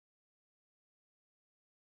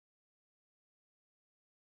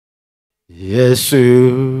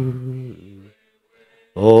Yesu,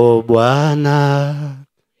 o Bwana,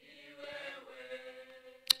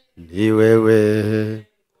 ni wewe,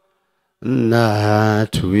 na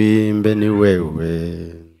tuimbe ni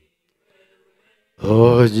wewe.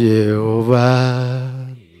 O Jehova,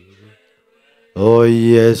 o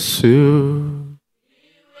Yesu,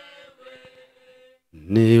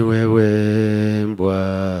 ni wewe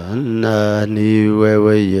Bwana, ni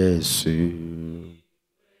wewe Yesu.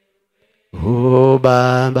 O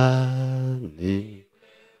Baba, ni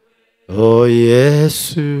o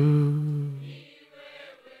Yesu,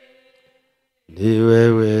 ni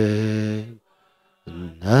wewe,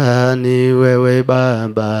 na ni wewe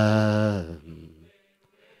Baba.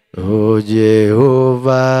 O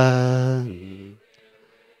Jehova,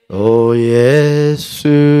 o Yesu,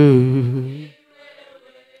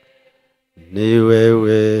 ni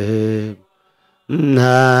wewe,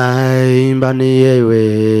 naimba ni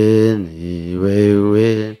wewe,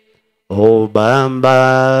 o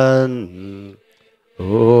Baba,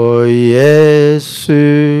 o Yesu,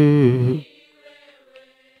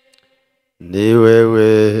 ni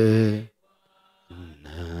wewe,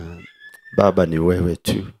 Baba ni wewe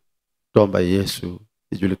tu. Tuomba Yesu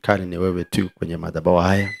ijulikane ni wewe tu kwenye madhabahu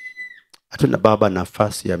haya. Hatuna Baba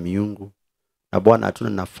nafasi ya miungu, na Bwana hatuna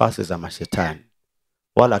nafasi za mashetani,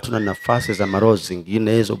 wala hatuna nafasi za maroho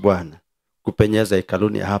zingine hizo Bwana kupenyeza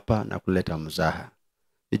hekaluni hapa na kuleta mzaha.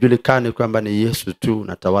 Ijulikane kwamba ni Yesu tu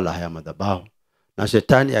unatawala haya madhabahu, na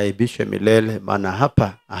shetani aibishwe milele, maana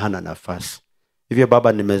hapa hana nafasi. Hivyo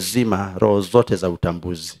Baba, nimezima roho zote za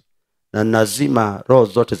utambuzi, na nazima roho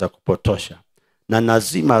zote za kupotosha, na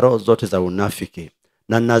nazima roho zote za unafiki,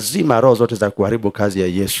 na nazima roho zote za kuharibu kazi ya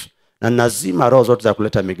Yesu, na nazima roho zote za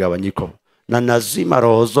kuleta migawanyiko, na nazima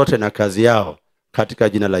roho zote na kazi yao katika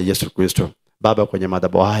jina la Yesu Kristo. Baba, kwenye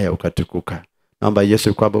madhabahu haya ukatukuka. Naomba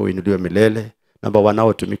Yesu kwamba uinuliwe milele. Naomba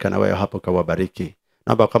wanaotumika na wewe hapo kawabariki.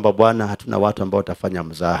 Naomba kwamba Bwana hatuna watu ambao utafanya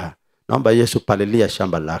mzaha. Naomba Yesu palilia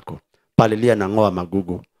shamba lako. Palilia na ng'oa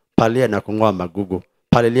magugu. Palilia na kung'oa magugu.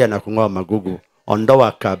 Palilia na kung'oa magugu.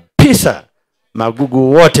 Ondoa kabisa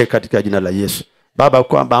magugu wote katika jina la Yesu. Baba,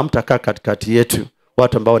 kwamba hamtakaa katikati yetu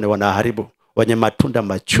watu ambao ni wanaharibu, wenye matunda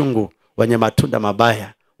machungu, wenye matunda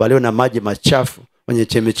mabaya, walio na maji machafu, wenye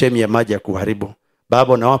chemichemi ya maji ya kuharibu.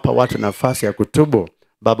 Baba, unawapa watu nafasi ya kutubu.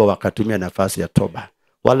 Baba, wakatumia nafasi ya toba.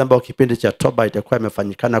 Wale ambao kipindi cha toba itakuwa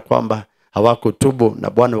imefanyikana kwamba hawakutubu, na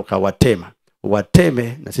Bwana ukawatema,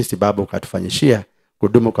 wateme na sisi Baba ukatufanyishia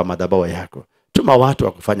kudumu kwa madhabahu yako. Tuma watu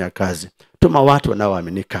wa kufanya kazi, tuma watu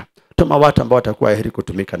wanaoaminika, tuma watu ambao watakuwa heri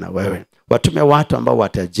kutumika na wewe, watume watu ambao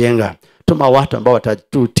watajenga, tuma watu ambao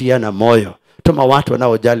watatutiana moyo, tuma watu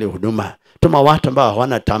wanaojali huduma, tuma watu ambao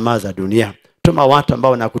hawana tamaa za dunia, tuma watu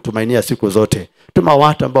ambao wanakutumainia siku zote, tuma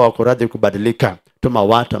watu ambao wako radhi kubadilika, tuma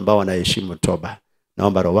watu ambao wanaheshimu toba.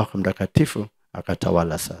 Naomba Roho wako Mtakatifu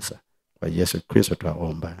akatawala sasa. Kwa Yesu Kristo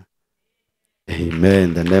tunaomba. Amen.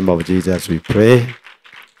 In the name of Jesus we pray.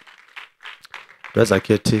 Tuweza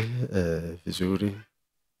keti vizuri.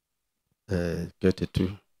 Keti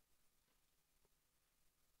tu.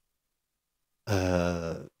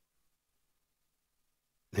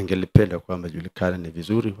 Ningelipenda kwamba julikane ni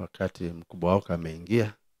vizuri wakati mkubwa wako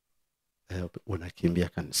ameingia, unakimbia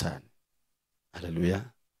kanisani. Hallelujah.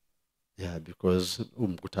 Yeah, because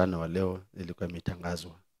mkutano wa leo ilikuwa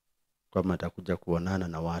imetangazwa kwamba atakuja kuonana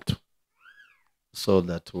na watu, so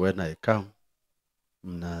that when I come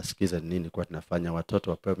mnasikiza nini kwa tunafanya.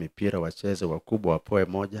 Watoto wapewe mipira wacheze, wakubwa wapewe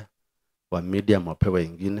moja, wa medium wapewe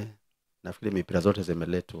ingine. Nafikiri mipira zote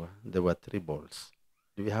zimeletwa. There were 3 balls.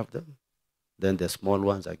 Do you have them? Then the small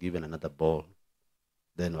ones are given another ball.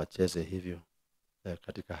 Then wacheze hivyo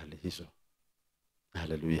katika hali hizo.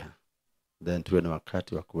 Hallelujah. Then tuwe na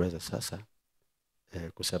wakati wa kuweza sasa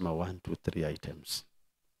kusema 1, 2, 3 items.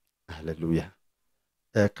 Hallelujah.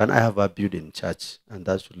 Can I have a building church? And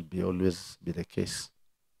that should be always be the case.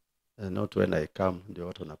 Not when I come ndio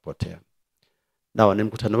watu wanapotea. Now ni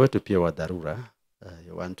mkutano wetu pia wa dharura.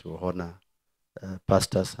 You want to honor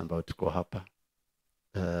pastors ambao tuko hapa.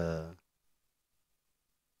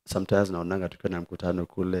 Sometimes naonanga tukiwa na mkutano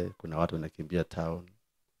kule kuna watu wanakimbia town.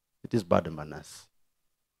 It is bad manners.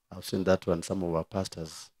 I've seen that one. Some of our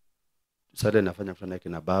pastors suddenly nafanya mkutano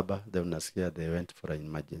kina baba, then unasikia they went for an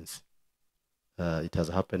emergency. It has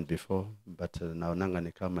happened before, but naonanga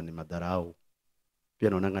ni kama ni madharau. Pia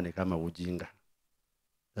naonanga ni kama ujinga.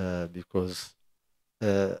 Because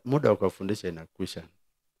muda wa kufundisha inakwisha.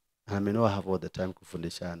 I may not have all the time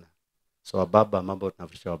kufundishana. So wababa, mambo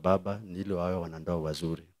tunafundisha wababa ni ile wawe wanandoa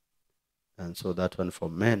wazuri. And so that one for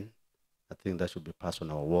men, I think that should be passed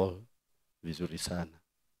on our wall vizuri sana.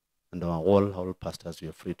 And on our wall, all pastors, we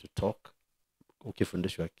are free to talk.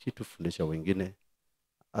 ukifundishwa kitu, fundisha wengine.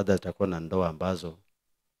 Hata itakuwa na ndoa ambazo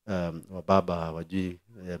wababa hawajui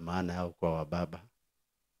maana yao kwa wababa.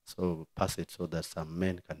 So pass it so that some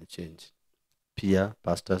men can change. Pia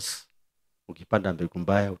pastors, ukipanda mbegu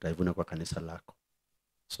mbaya utaivuna kwa kanisa lako.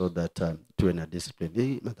 So that tuwe na discipline.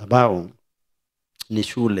 Hii madhabahu ni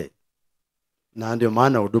shule. Na ndio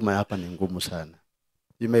maana huduma hapa ni ngumu sana.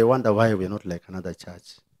 You may wonder why we are not like another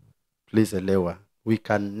church. Please elewa, we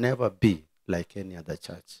can never be like any other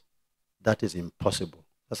church. That is impossible.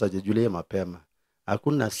 Sasa jijulie mapema.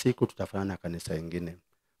 Hakuna siku tutafanana na kanisa ingine.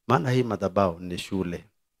 Maana hii madhabahu ni shule.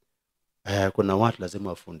 Kuna watu lazima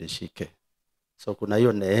wafundishike. So kuna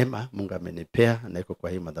hiyo neema Mungu amenipea na iko kwa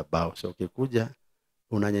hii madhabahu. So ukikuja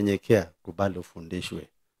unanyenyekea, kubali ufundishwe.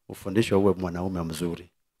 Ufundishwe uwe mwanaume mzuri,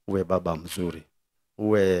 uwe baba mzuri,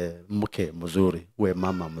 uwe mke mzuri, uwe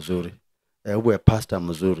mama mzuri, uwe pastor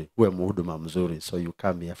mzuri, uwe mhuduma mzuri. So you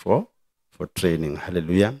come here for training.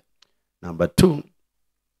 Hallelujah. Number 2,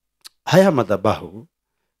 haya madhabahu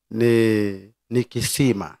ni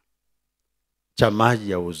kisima cha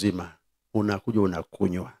maji ya uzima. Unakuja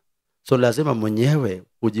unakunywa. So lazima mwenyewe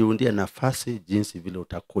ujiundie nafasi jinsi vile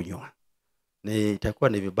utakunywa. Itakuwa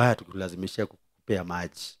ni vibaya tukulazimisha kukupea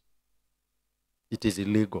maji. It is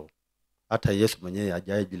illegal. Hata Yesu mwenyewe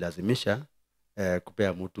hajajilazimisha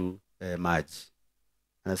kupea mtu maji.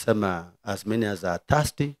 Anasema as many as are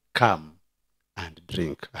thirsty come and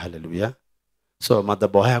drink. Hallelujah. So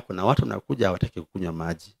madhabahu haya kuna watu wanakuja hawataki kukunywa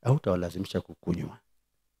maji, au utawalazimisha kukunywa.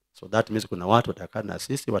 So that means kuna watu watakaa na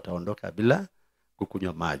sisi wataondoka bila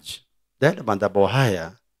kukunywa maji. Then madhabahu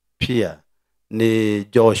haya pia ni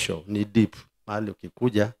josho, ni deep. Mahali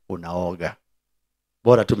ukikuja unaoga.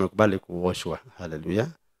 Bora tumekubali kuoshwa. Hallelujah.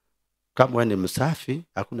 Kama wewe ni msafi,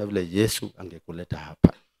 hakuna vile Yesu angekuleta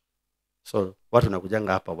hapa. So watu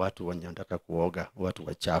nakujanga hapa watu wenye wanataka kuoga, watu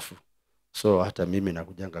wachafu. So hata mimi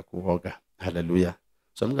nakujanga kuoga. Hallelujah.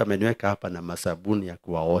 So Mungu ameniweka hapa na masabuni ya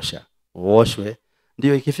kuwaosha. Uoshwe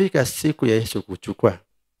ndio ikifika siku ya Yesu kuchukua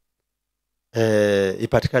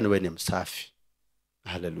ipatikane wewe ni msafi.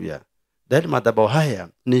 Hallelujah. Then madhabahu haya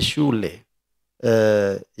ni shule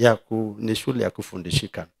ni shule ya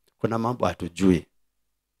kufundishika. Kuna mambo hatujui.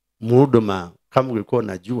 Mhuduma kama ulikuwa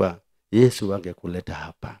unajua, Yesu angekuleta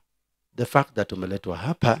hapa. The fact that umeletwa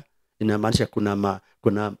hapa inamaanisha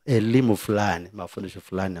kuna elimu fulani, mafundisho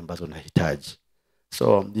fulani ambazo unahitaji.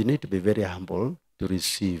 So you need to be very humble to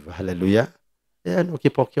receive. Hallelujah. And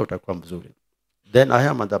ukipokea utakuwa mzuri. Then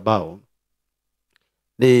haya madhabahu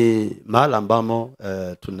ni mahali ambamo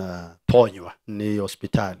tunaponywa, ni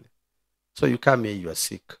hospitali. So you come here, you are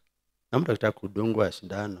sick. Na mtu akitaka kudungwa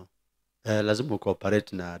sindano, lazima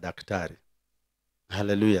ukooperate na daktari.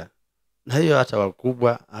 Hallelujah. Na hiyo hata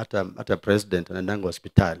wakubwa, hata president anaenda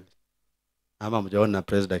hospitali. Ama mjaona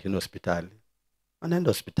president kwenye hospitali. Anaenda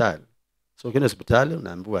hospitali. So kwenye hospitali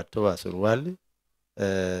unaambiwa toa suruali,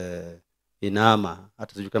 inama.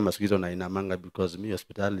 Hata sijui kama siku hizo na inamanga because mimi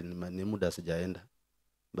hospitali ni muda sijaenda.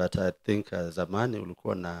 But I think zamani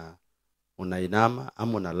ulikuwa unainama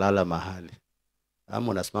ama unalala mahali.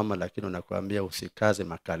 Ama unasimama lakini unakuambia usikaze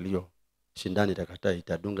makalio. Shindani itakataa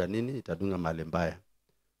itadunga nini? Itadunga mahali mbaya.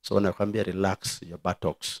 So unakuambia relax your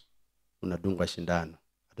buttocks. Unadungwa shindano.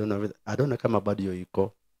 I don't know kama bado hiyo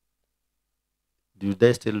iko. Do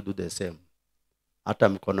they still do the same? Hata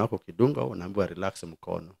mkono wako kidunga unaambiwa relax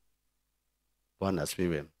mkono. Bwana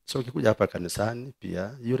asifiwe. So ukikuja hapa kanisani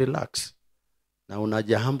pia you relax. Na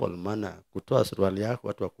unaja humble, maana kutoa suruali yako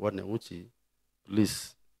watu wakuone uchi,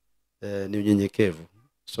 please, ni unyenyekevu.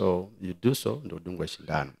 So you do so ndio udungwe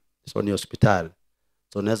shindano. So ni hospitali.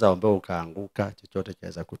 So unaweza ombewa ukaanguka, chochote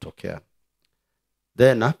kiweza kutokea.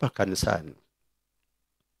 Then hapa kanisani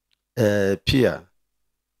pia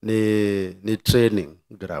ni training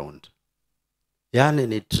ground. Yani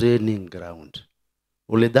ni training ground.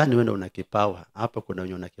 Ulidhani wewe una kipawa, hapa kuna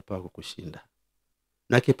wenye una kipawa kukushinda.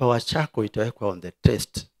 Na kipawa chako itawekwa on the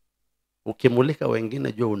test. Ukimulika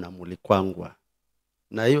wengine jua unamulikwangwa.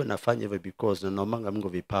 Na hiyo nafanya hivyo because naomanga Mungu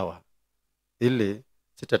vipawa. Ili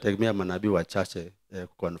sitategemea manabii wachache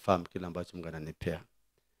kuconfirm kile ambacho Mungu ananipea.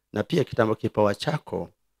 Na pia kipawa chako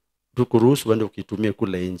tukuruhusu uende ukitumie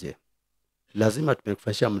kule nje. Lazima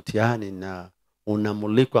tumekufanyia mtihani na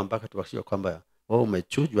unamulikwa mpaka tuhakikishe kwamba wewe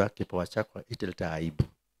umechujwa, kipawa chako italeta aibu.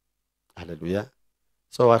 Hallelujah.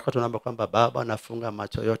 So wakati tunaomba kwamba Baba nafunga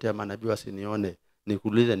macho yote ya manabii wasinione,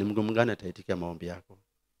 nikuulize ni Mungu gani ataitikia maombi yako?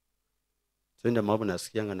 So ndio maombi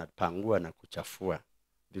nasikianga na pangua na kuchafua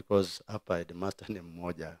because hapa headmaster ni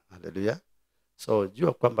mmoja. Hallelujah. So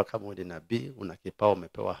jua kwamba kama wewe ni nabii una kipawa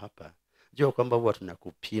umepewa hapa, jua kwamba huwa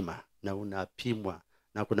tunakupima na unapimwa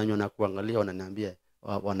na kuna wenye wanakuangalia wananiambia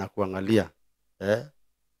wanakuangalia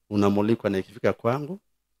Unamulikwa na ikifika kwangu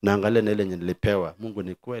naangalia na ile yenye nilipewa. Mungu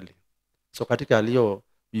ni kweli. So katika aliyo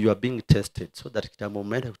you are being tested so that kitambo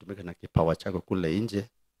umeenda kutumika na kipawa chako kule nje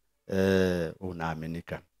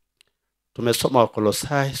unaaminika. Tumesoma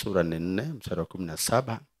Wakolosai sura 4 mstari wa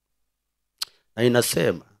 17 na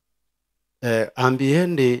inasema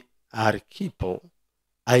ambieni Arkipo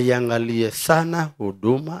aiangalie sana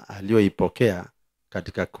huduma aliyoipokea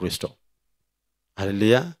katika Kristo.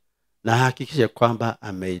 Haleluya. Na hakikishe kwamba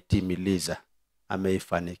ameitimiliza,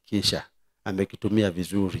 ameifanikisha, amekitumia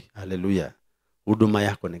vizuri. Haleluya. Huduma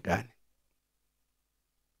yako ni gani?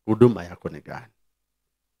 Huduma yako ni gani?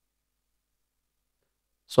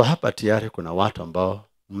 So hapa tayari kuna watu ambao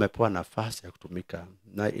mmepewa nafasi ya kutumika,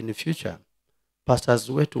 na in future pastors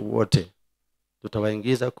wetu wote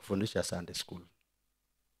tutawaingiza kufundisha Sunday school,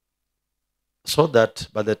 so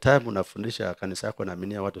that by the time unafundisha kanisa yako na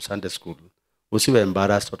minia watu Sunday school, usiwe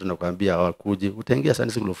embarrassed watu nakwambia hawakuji. Utaingia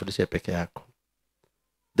Sunday school ufundishe peke yako,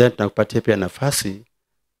 then tunakupatia pia nafasi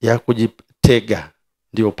ya kujitega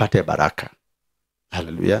ndio upate baraka.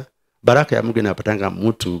 Haleluya. Baraka ya Mungu inapatanga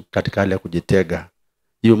mtu katika hali ya kujitega.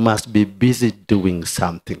 You must be busy doing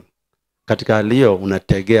something. Katika hali hiyo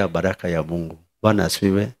unategea baraka ya Mungu. Bwana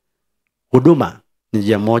asifiwe. Huduma ni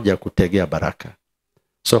njia moja kutegea baraka.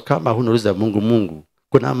 So kama unauliza Mungu,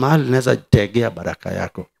 kuna mahali naweza tegea baraka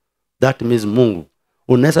yako. That means Mungu,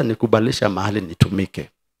 unaweza nikubalisha mahali nitumike.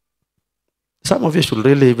 Some of you should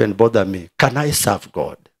really even bother me. Can I serve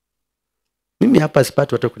God? Mimi hapa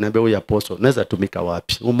sipati watu kuniambia huyu apostle, naweza tumika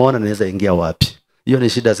wapi? Umeona naweza ingia wapi? Hiyo ni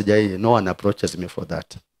shida sijai. No one approaches me for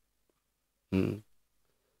that.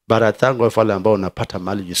 But I thank God for wale ambao unapata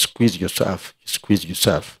mahali you squeeze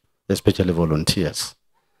yourself, especially volunteers.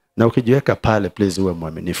 Na ukijiweka pale, please uwe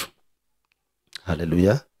mwaminifu.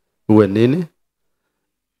 Hallelujah. Uwe nini?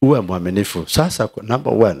 Uwe mwaminifu. Sasa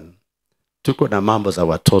number 1, tuko na mambo za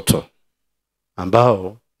watoto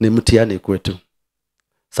ambao ni mtihani kwetu.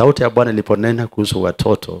 Sauti ya Bwana iliponena kuhusu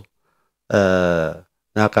watoto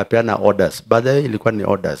na akapeana orders. Baadaye ilikuwa ni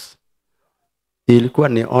orders. Ilikuwa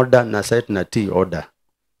ni order na sasa tunatii order.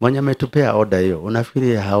 Mwenye ametupea order hiyo,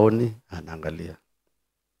 unafikiri haoni? Anaangalia.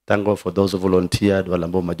 Thank God for those who volunteered, wale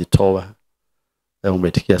ambao majitoa na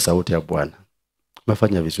umetikia sauti ya Bwana.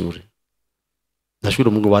 Umefanya vizuri.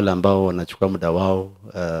 Nashukuru Mungu wale ambao wanachukua muda wao.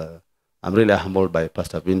 I'm really humbled by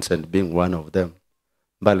Pastor Vincent being one of them.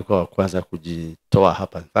 Mbali alikuwa wa kwanza kujitoa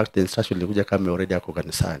hapa. In fact, the instruction ilikuja kama already ako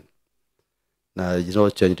kanisani. Na you know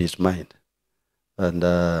changed his mind. And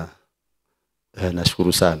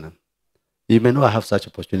nashukuru sana. You may not have such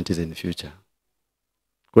opportunities in the future.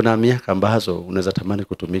 Kuna miaka ambazo unaweza tamani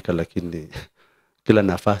kutumika lakini kila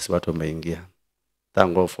nafasi watu wameingia.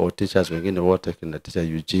 Thank God for teachers wengine wote, kina teacher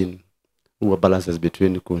Eugene, who balances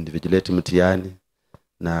between kuinvigilate mtihani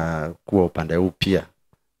na kuwa upande huu pia.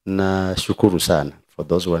 Na shukuru sana for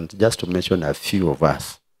those ones. Just to mention a few of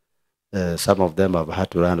us. Some of them have had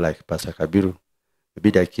to run like Pastor Kabiru.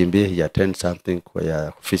 Maybe akimbie, he attends something kwa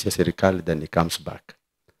ya ofisi ya serikali, then he comes back.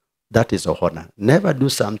 That is a honor. Never do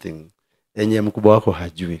something enye mkubwa wako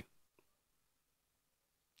hajui.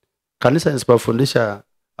 Kanisa nisipofundisha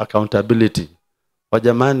accountability,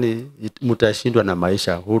 wajamani mtashindwa na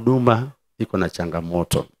maisha. Huduma iko na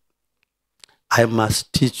changamoto. I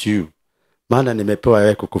must teach you. Maana nimepewa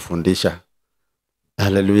wewe kukufundisha.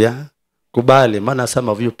 Hallelujah. Kubali, maana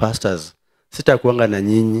some of you pastors sitakuanga na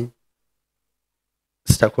nyinyi.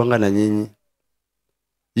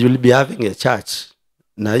 You will be having a church.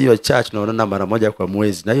 Na hiyo church naona mara moja kwa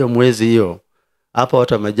mwezi. Na hiyo mwezi hiyo hapa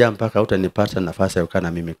watu wamejaa mpaka utanipata nafasi ya kukaa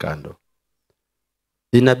na mimi kando.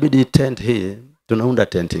 Inabidi tent hii, tunaunda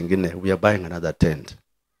tent nyingine. We are buying another tent.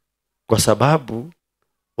 Kwa sababu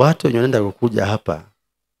watu wanaenda kukuja hapa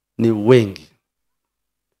ni wengi.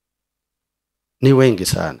 Ni wengi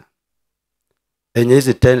sana. Enye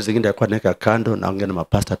hizi tent zingine ya kwa neka kando na ongea na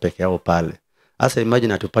mapasta peke yao pale. Asa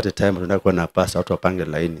imagine atupate time tunaenda kuwa na pasta watu wapange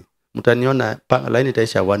laini. Mtaniona laini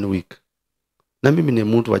itaisha 1 week. Na mimi ni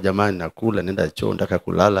mtu wa jamani, nakula, nenda choo, nataka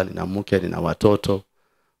kulala, nina mke, nina watoto.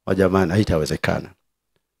 Wa jamani haitawezekana.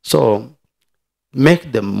 So make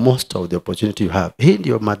the most of the opportunity you have. Hii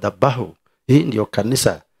ndio madhabahu, hii ndio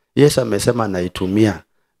kanisa. Yesu amesema naitumia,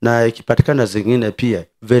 na ikipatikana zingine pia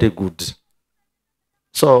very good.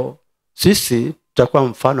 So sisi tutakuwa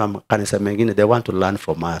mfano wa kanisa mengine, they want to learn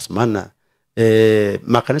from us. Maana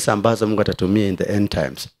makanisa ambazo Mungu atatumia in the end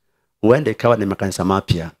times huenda ikawa ni makanisa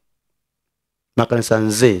mapya. Makanisa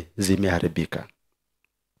nzee zimeharibika.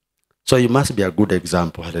 So you must be a good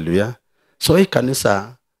example. Hallelujah. So hii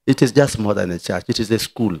kanisa, it is just more than a church. It is a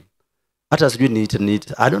school. Hata sijui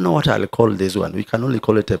need. I don't know what I'll call this one. We can only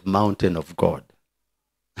call it a mountain of God.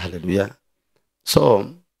 Hallelujah.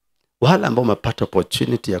 So wale ambao wamepata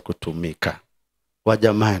opportunity ya kutumika,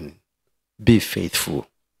 wajamani, be faithful,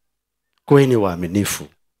 kuweni waaminifu.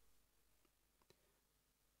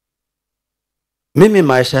 Mimi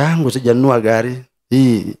maisha yangu sijanunua gari.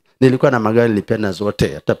 Hii nilikuwa na magari nilipenda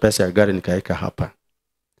zote, hata pesa ya gari nikaeka hapa.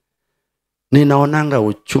 Ninaonanga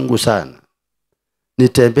uchungu sana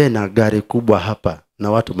nitembee na gari kubwa hapa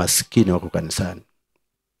na watu maskini wako kanisani.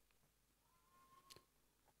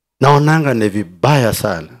 Naonanga ni vibaya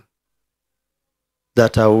sana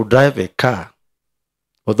that I will drive a car,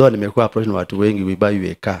 although nimekuwa approach na watu wengi, we buy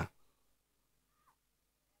you a car.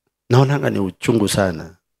 Naonanga ni uchungu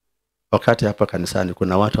sana wakati hapa kanisani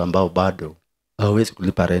kuna watu ambao bado hawawezi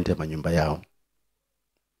kulipa rent ya manyumba yao.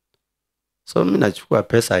 So mimi nachukua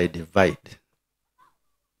pesa, I divide,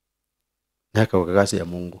 naweka kwa kazi ya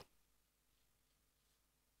Mungu.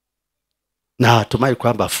 Na natumai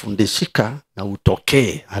kwamba fundishika na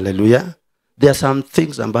utokee. Hallelujah. There are some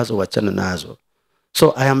things ambazo wachana nazo.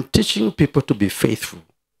 So I am teaching people to be faithful.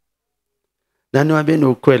 Na niwaambieni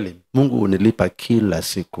ukweli, Mungu unilipa kila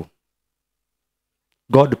siku.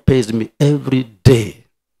 God pays me every day.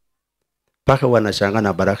 Paka wanashangaa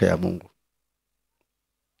na baraka ya Mungu.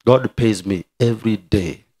 God pays me every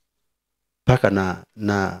day. Paka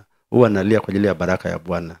na huwa nalia kwa ajili ya baraka ya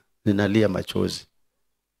Bwana. Ninalia machozi.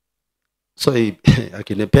 So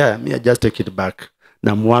akinipea, I just take it back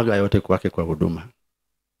na mwaga yote kwake kwa huduma.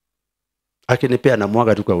 Akinipea na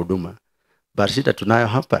mwaga tu kwa huduma. But shida tunayo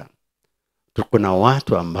hapa, tuko na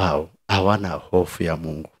watu ambao hawana hofu ya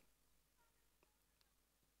Mungu.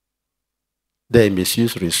 They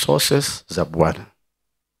misuse resources za Bwana.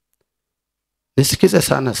 Nisikize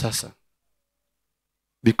sana sasa,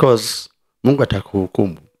 because Mungu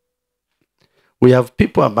atakuhukumu. We have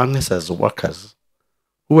people among us as workers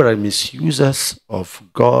who are misusers of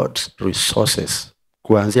God's resources.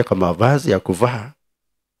 Kuanzia kwa mavazi ya kuvaa,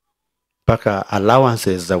 mpaka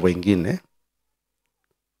allowances za wengine,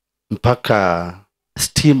 mpaka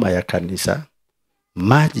stima ya kanisa,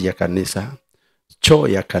 maji ya kanisa, choo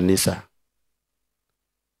ya kanisa.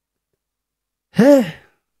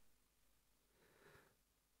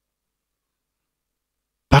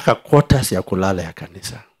 Mpaka quarters ya kulala ya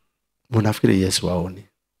kanisa. Munafikiri Yesu waoni?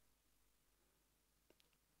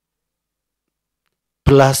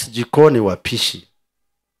 Plus jikoni wapishi.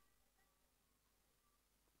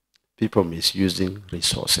 People misusing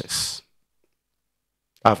resources.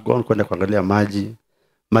 I've gone kwenda kuangalia maji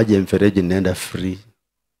ya mfereji naenda free.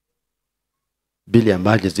 Bili ya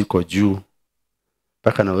maji ziko juu.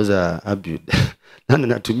 Paka naweza abuse. Nani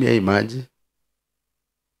natumia hii maji?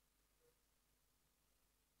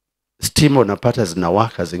 Stima unapata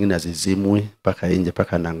zinawaka, zingine hazizimwi, paka nje,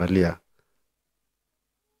 paka naangalia.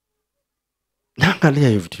 Naangalia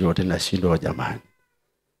hiyo vitu yote nashindwa jamani.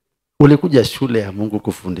 Ulikuja shule ya Mungu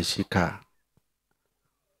kufundishika.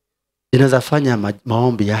 Inaweza fanya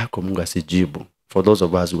maombi yako Mungu asijibu. For those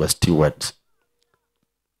of us who are stewards.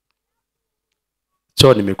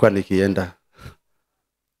 Choo nimekuwa nikienda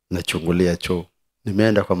nachungulia choo.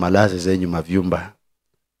 Nimeenda kwa malazi zenyu mavyumba.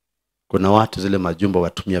 Kuna watu zile majumba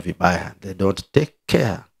watumia vibaya. They don't take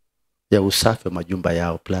care ya usafi wa majumba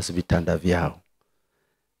yao plus vitanda vyao.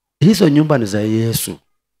 Hizo nyumba ni za Yesu.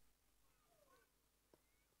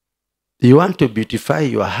 You want to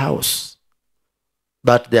beautify your house,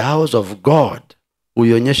 but the house of God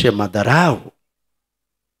uionyeshe madharau.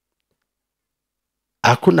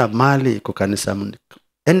 Hakuna mali iko kanisa.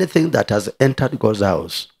 Anything that has entered God's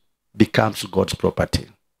house becomes God's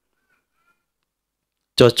property.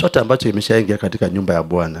 Chochote ambacho imeshaingia katika nyumba ya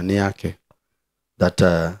Bwana ni yake. That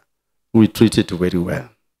we treat it very well.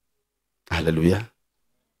 Hallelujah.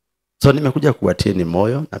 So nimekuja kuwatieni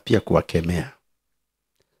moyo na pia kuwakemea.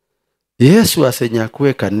 Yesu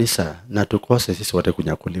asinyakue kanisa na tukose sisi wote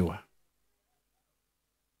kunyakuliwa.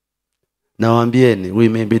 Nawaambieni, we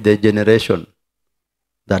may be the generation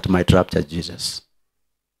that might rapture Jesus.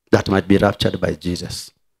 That might be raptured by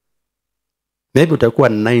Jesus. Maybe utakuwa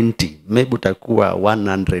 90, maybe utakuwa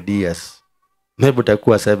 100 years, maybe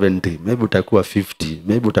utakuwa 70, maybe utakuwa 50,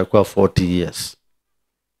 maybe utakuwa 40 years.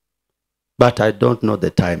 But I don't know the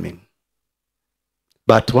timing.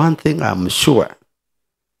 But one thing I'm sure,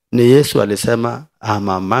 ni Yesu alisema, I'm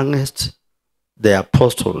amongst the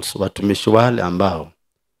apostles, watumishi wale ambao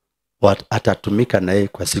atatumika na yeye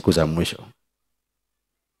kwa siku za mwisho.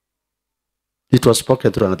 It was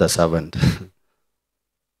spoken through another servant.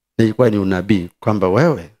 Ilikuwa ni unabii kwamba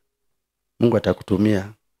wewe Mungu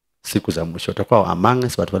atakutumia siku za mwisho. Utakuwa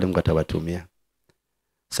amongst watu wale Mungu atawatumia.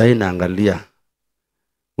 Sasa naangalia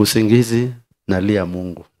usingizi, nalia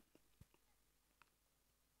Mungu.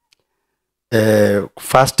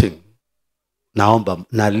 Fasting naomba,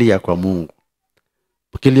 nalia kwa Mungu.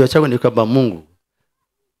 Kilio changu ni kwamba Mungu,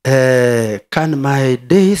 can my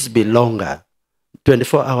days be longer?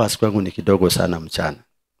 24 hours kwangu ni kidogo sana mchana.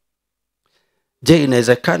 Je,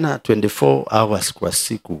 inawezekana 24 hours kwa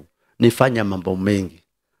siku nifanya mambo mengi,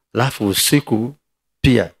 alafu usiku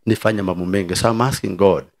pia nifanya mambo mengi? So I'm asking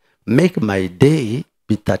God, make my day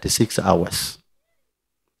be 36 hours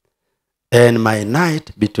and my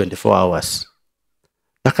night be 24 hours.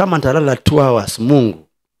 Na kama nitalala 2 hours, Mungu,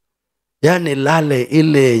 yani lale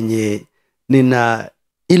ile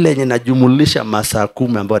yenye najumulisha masaa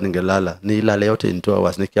 10 ambayo ningelala, ni lale yote in 2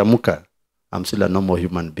 hours. Nikiamka, I'm still a normal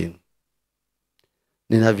human being.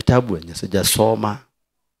 Nina vitabu yenye sijasoma.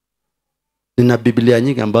 Nina Biblia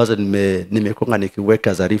nyingi ambazo nimekonga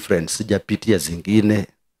nikiweka za reference, sijapitia zingine.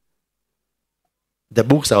 The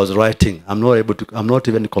books I was writing, I'm not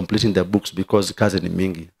even completing the books because kazi ni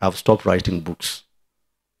mingi. I've stopped writing books.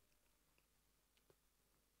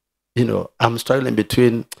 I'm struggling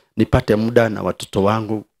between nipate muda na watoto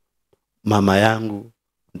wangu, mama yangu,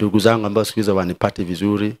 ndugu zangu ambao siku hizo wanipate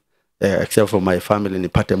vizuri, except for my family,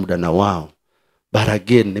 nipate muda na wao. But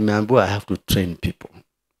again, nimeambiwa I have to train people.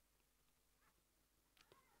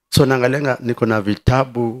 So naangalenga, niko na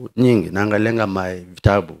vitabu nyingi, naangalenga my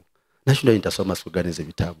vitabu. Nashinda nitasoma siku gani hizo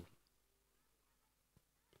vitabu.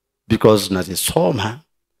 Because nazisoma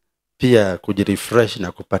pia kujirefresh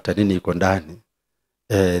na kupata nini iko ndani,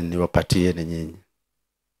 niwapatie ni nyinyi.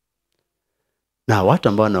 Na watu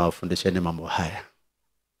ambao nawafundisheni mambo haya,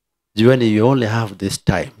 jueni you only have this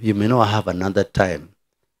time. You may not have another time.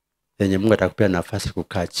 Yenye Mungu atakupea nafasi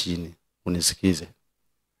kukaa chini unisikize.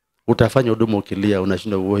 Utafanya huduma ukilia,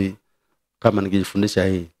 unashinda uoi kama ningejifundisha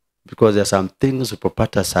hii. Because there are some things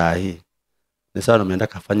upopata saa hii. Ni sawa umeenda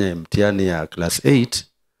kafanya mtihani ya class 8,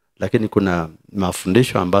 lakini kuna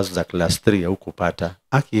mafundisho ambazo za class 3 hukupata.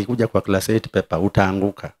 Akikuja kwa class 8 paper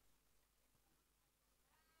utaanguka.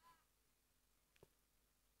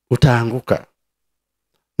 Utaanguka.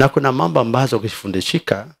 Na kuna mambo ambazo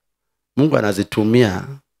ukifundishika, Mungu anazitumia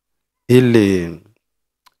ili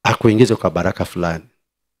akuingize kwa baraka fulani.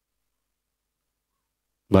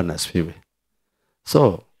 Bwana asifiwe.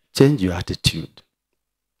 So, change your attitude.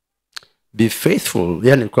 Be faithful,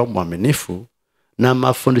 yani kuwa mwaminifu na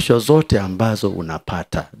mafundisho zote ambazo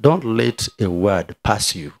unapata. Don't let a word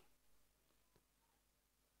pass you.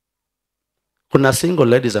 Kuna single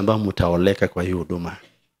ladies ambao mtaoleka kwa hii huduma.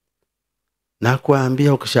 Na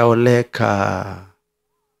kuambia ukishaoleka,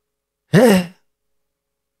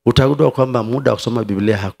 utagundua kwamba muda wa kusoma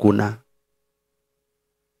Biblia hakuna.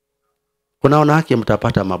 Kuna wanawake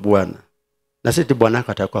mtapata mabwana. Na si bwana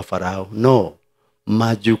wako atakuwa Farao. No.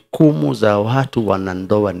 Majukumu za watu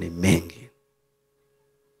wanandoa ni mengi.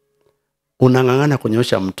 Unang'ang'ana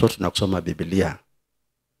kunyonyesha mtoto na kusoma Biblia.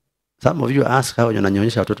 Some of you ask how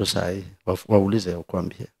unanyonyesha watoto saa hii. Waulize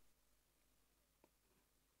ukwambie.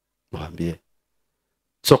 Waambie.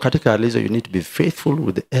 So katika alizo, you need to be faithful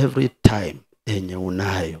with every time enye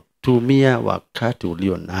unayo. Tumia wakati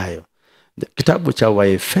ulio nayo. Kitabu cha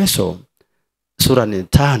Waefeso sura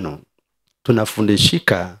 5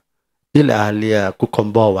 tunafundishika ile hali ya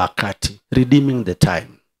kukomboa wakati, redeeming the time.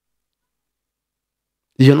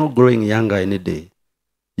 You're not growing younger any day.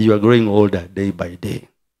 You are growing older day by day.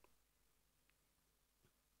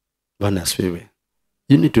 Bwana asifiwe.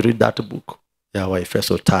 You need to read that book ya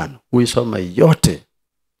Waefeso 5. Uisoma yote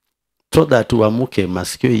so that uamuke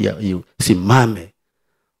masikio ya simame,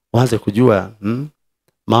 uanze kujua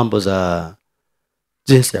mambo za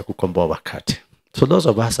jinsi ya kukomboa wakati. So those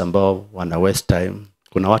of us ambao wana waste time,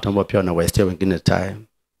 kuna watu ambao pia wana waste wengine time,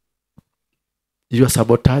 you are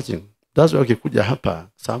sabotaging. That's why ukikuja hapa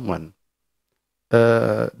someone,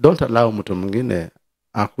 don't allow mtu mwingine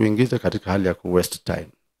akuingize katika hali ya ku waste time.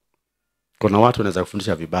 Kuna watu wanaweza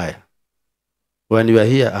kufundisha vibaya. When you are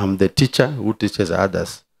here, I'm the teacher who teaches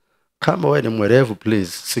others. Kama wewe ni mwerevu,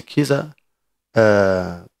 please sikiza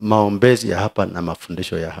maombezi ya hapa na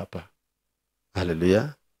mafundisho ya hapa.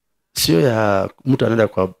 Hallelujah. Sio ya mtu anaenda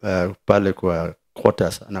kwa pale kwa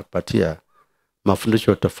quarters anakupatia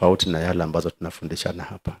mafundisho tofauti na yale ambazo tunafundishana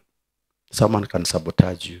hapa. Someone can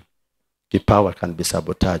sabotage you. Kipawa can be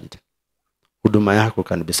sabotaged. Huduma yako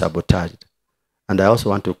can be sabotaged. And I also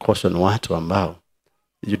want to caution watu ambao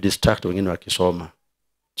you distract wengine wakisoma.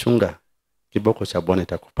 Chunga, kiboko cha Bwana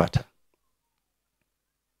itakupata.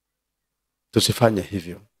 Tusifanye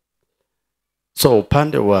hivyo. So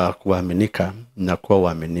upande wa kuaminika na kuwa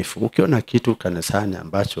waaminifu. Ukiona kitu kanisani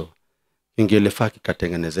ambacho ingelifaa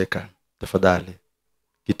kikatengenezeka, tafadhali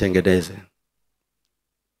kitengeneze.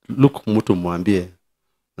 Look, mtu mwambie,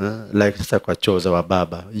 like sasa kwa choo za wa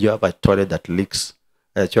baba, you have a toilet that leaks.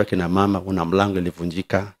 choo kina mama una mlango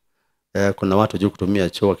ilivunjika. Kuna watu juu kutumia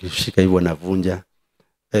choo wakishika hivyo wanavunja.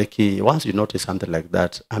 Once you notice something like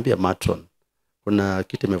that, ambia matron, kuna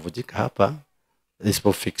kitu imevunjika hapa,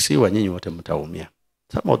 isipofixiwa nyinyi wote mtaumia.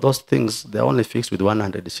 Some of those things they are only fixed with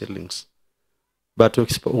 100 shillings. But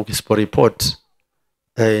ukisipo report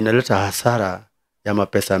inaleta hasara ya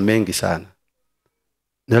mapesa mengi sana.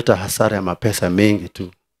 Inaleta hasara ya mapesa mengi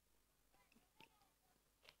tu.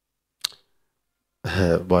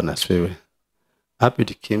 Bwana asifiwe. Hapo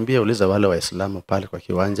tukimbia uliza wale Waislamu pale kwa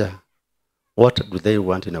kiwanja, what do they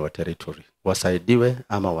want in our territory? Wasaidiwe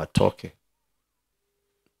ama watoke?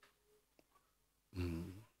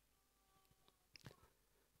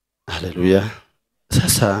 Haleluya.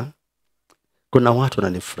 Sasa kuna watu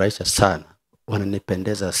wananifurahisha sana,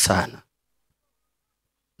 wananipendeza sana.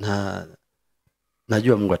 Na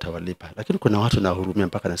najua Mungu atawalipa, lakini kuna watu nahurumia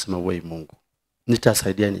mpaka nasema wewe Mungu,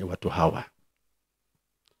 nitasaidia ni watu hawa.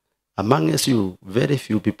 Among you, very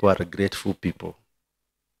few people are grateful people.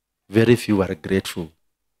 Very few are grateful.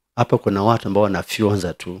 Hapa kuna watu ambao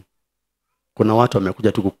wanafyonza tu. Kuna watu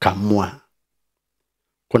wamekuja tu kukamua.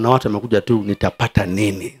 Kuna watu wamekuja tu nitapata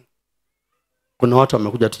nini. Kuna watu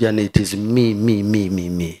wamekuja tu yani it is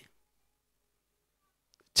me.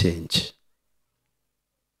 Change.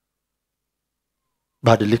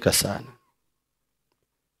 Badilika sana.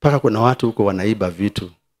 Paka kuna watu huko wanaiba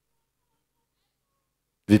vitu.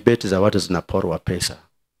 Vibeti za watu zinaporwa pesa.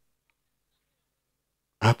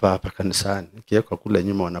 Hapa kanisani, kiweka kule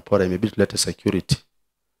nyuma wanapora, imebidi tulete security.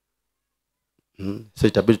 So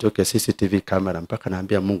itabidi tuweke CCTV camera. Mpaka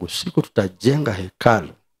naambia Mungu, siku tutajenga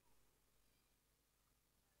hekalu.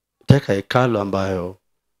 Teka hekalu ambayo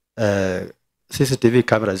CCTV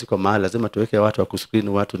camera ziko mahali, lazima tuweke watu wa kuscreen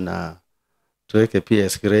watu na tuweke pia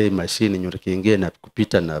X-ray machine nyuri kiingie na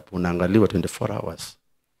kupita na unaangaliwa 24 hours.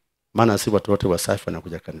 Maana si watu wote wasafi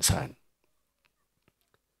wanakuja kanisani.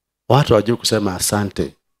 Watu wajue kusema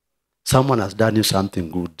asante. Someone has done you something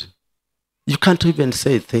good. You can't even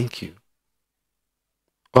say thank you.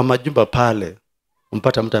 Kwa majumba pale,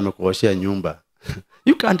 umpata mtu amekuoshea nyumba.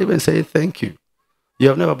 You can't even say thank you. You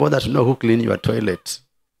have never bothered to know who clean your toilet.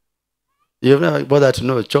 You have never bothered to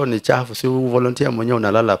know choo ni chafu. Si volunteer mwenyewe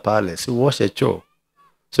unalala pale. Si uoshe choo.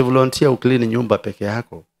 Si volunteer uclean nyumba peke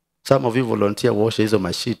yako. Some of you volunteer wash hizo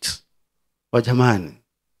mashits. Wajamani.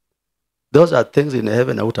 Those are things in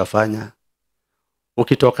heaven na utafanya.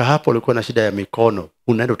 Ukitoka hapo ulikuwa na shida ya mikono,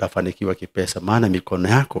 unaenda utafanikiwa kipesa, maana mikono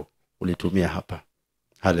yako ulitumia hapa.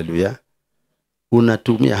 Haleluya.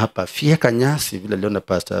 Unatumia hapa. Fieka nyasi vile liona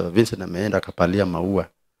Pastor Vincent ameenda akapalia maua.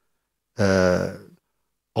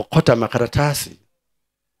 Okota makaratasi.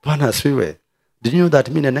 Bwana asifiwe. Did you know that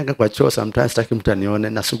mimi nenga kwa choo sometimes sitaki mtu anione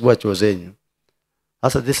na sugua choo zenyu.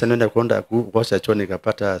 Hasa this anaenda kuenda kuosha choo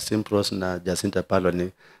nikapata Simpros na Jacinta palo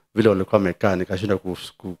ni vile walikuwa wamekaa nikashinda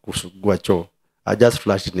kusugua choo. I just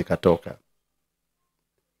flashed nikatoka.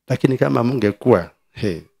 Lakini kama mungekuwa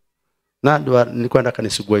na nilikuwa nataka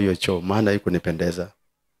nisugua hiyo choo maana iko nipendeza.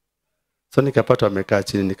 So nikapata wamekaa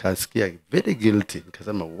chini nikasikia very guilty.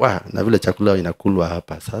 Nikasema na vile chakula inakulwa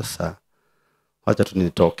hapa sasa wacha tu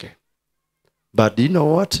nitoke. But you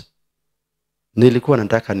know what? Nilikuwa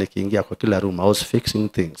nataka nikiingia kwa kila room I was fixing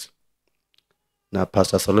things. Na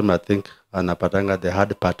Pastor Solomon I think anapatanga the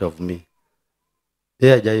hard part of me.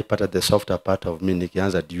 Yeye hajaipata the softer part of me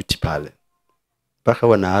nikianza duty pale. Paka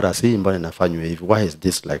wana harasi mbona nafanywa hivi? Why is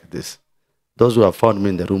this like this? Those who have found me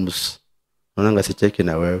in the rooms naonanga sicheki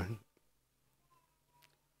na wewe.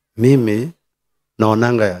 Mimi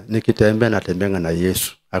naonanga nikitembea natembenga na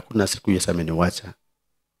Yesu. Hakuna siku Yesu ameniacha.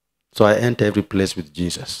 So I enter every place with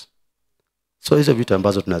Jesus. So hizo vitu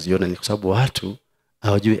ambazo tunaziona ni kwa sababu watu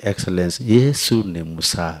hawajui excellence. Yesu ni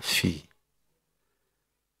msafi.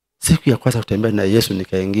 Siku ya kwanza kutembea na Yesu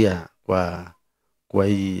nikaingia kwa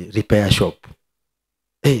hii repair shop.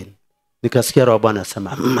 Nikasikia Roho Bwana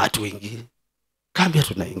anasema, tuingie. Kaambia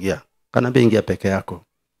tunaingia. Kanaambia ingia peke yako.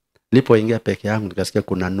 Nilipoingia peke yangu nikasikia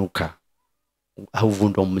kuna nuka. Au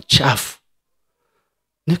vundo mchafu.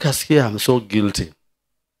 Nikasikia I'm so guilty.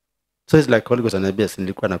 So it's like Holy Ghost ananiambia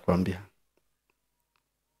nilikuwa nakwambia.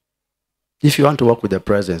 If you want to walk with the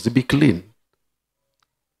presence, be clean.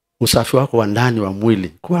 Usafi wako wa ndani wa mwili,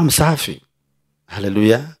 kuwa msafi.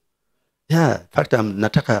 Hallelujah. Yeah, in fact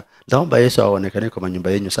nataka naomba Yesu aonekane kwa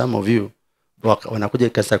manyumba yenu. Some of you wanakuja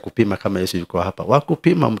kanisa kupima kama Yesu yuko hapa.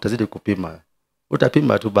 Wakupima mtazidi kupima.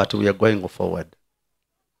 Utapima tu but we are going forward.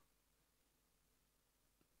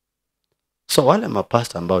 So wale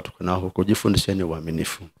mapasta ambao tuko nao huko jifundisheni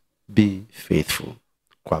uaminifu. Be faithful.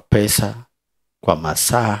 Kwa pesa, kwa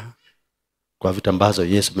masaa, kwa vitu ambazo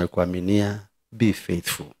Yesu amekuaminia, be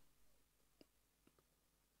faithful.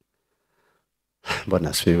 Bwana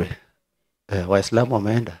asifiwe. Waislamu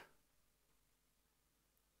wameenda.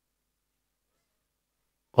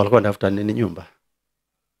 Walikuwa wanatafuta nini nyumba?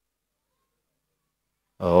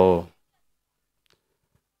 Oh.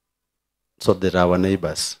 So they are our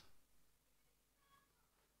neighbors.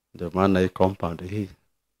 Ndio maana hii compound hii.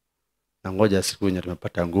 Na ngoja siku yenye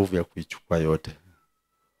tumepata nguvu ya kuichukua yote.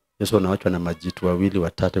 Yesu anaachwa na majitu wawili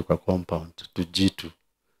watatu kwa compound. Tujitu.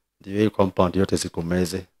 Ndio hii compound yote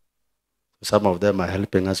zikumeze. Some of them are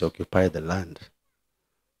helping us occupy the land.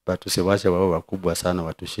 But tusiwache wao wakubwa sana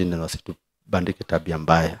watushinde na wasitubandike tabia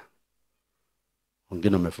mbaya.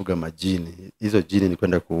 Wengine wamefuga majini. Hizo jini ni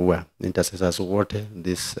kwenda kuua intercessors wote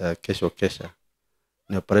this kesha.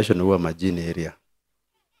 Ni operation huwa majini area.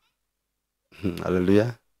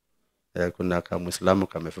 Hallelujah. Kuna kama Muislamu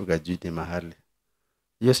kamefuga jini mahali.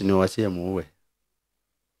 Hiyo si niwaachie muue.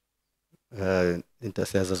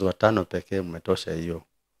 Intercessors 5 pekee mmetosha hiyo.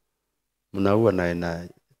 Mnaua na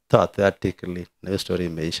theoretically na hiyo story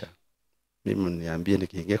imeisha. Mimi niambie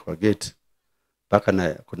nikiingia kwa gate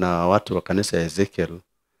paka kuna watu wa kanisa ya Ezekiel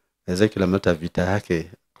ameleta vita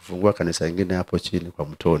yake kufungua kanisa lingine hapo chini kwa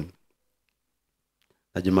mtoni.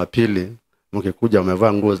 Na Jumapili mkikuja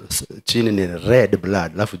umevaa nguo chini ni red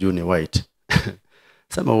blood alafu juu ni white.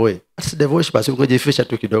 Sema wewe, as the worship basi ungejifisha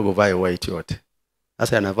tu kidogo vae white yote.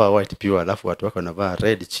 Sasa anavaa white pure alafu watu wako wanavaa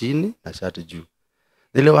red chini na shati juu.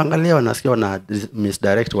 Niliwaangalia wanasikia wana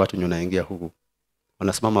misdirect watu nyunaingia huku.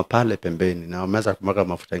 Wanasimama pale pembeni na wameanza kumwaga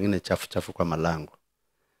mafuta mengine chafu kwa malango.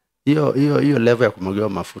 Hiyo level ya kumwaga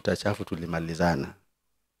mafuta chafu tulimalizana.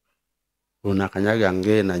 Unakanyaga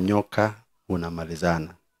nge na nyoka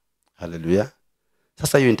unamalizana. Hallelujah.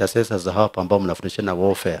 Sasa hiyo intercessors hapa ambao mnafundishana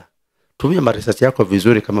warfare. Tumia research yako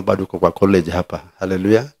vizuri kama bado uko kwa college hapa.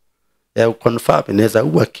 Hallelujah. Ya confirm inaweza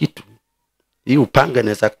uwa kitu. Hii upanga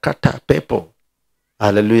inaweza kata pepo.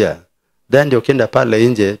 Hallelujah. Then ndio ukienda pale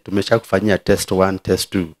nje tumeshakufanyia test 1,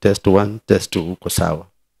 test 2, test 1, test 2 uko sawa.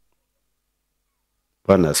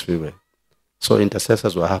 Bwana asifiwe. So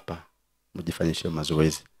intercessors wa hapa mjifanyishe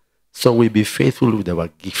mazoezi. So we be faithful with our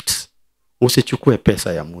gifts. Usichukue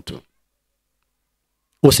pesa ya mtu.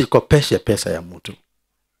 Usikopeshe pesa ya mtu.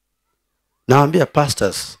 Naambia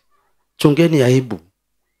pastors, chungeni aibu.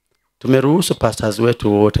 Tumeruhusu pastors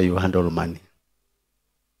wetu wote you handle money.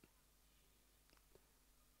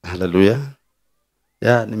 Hallelujah.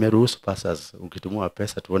 Nimeruhusu pastors ukitumua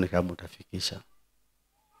pesa tuone kama utafikisha.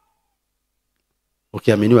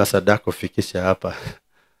 Ukiaminiwa sadaka ufikisha hapa.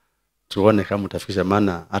 Tuone kama utafikisha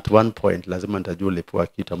maana at one point lazima nitajua ulipewa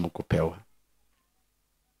kitu mkupewa.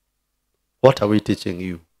 What are we teaching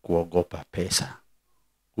you? Kuogopa pesa.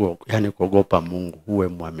 Yaani kuogopa Mungu, uwe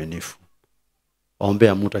mwaminifu.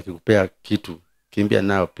 Ombea mtu akikupea kitu, kimbia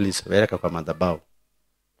nao please, weka kwa madhabahu.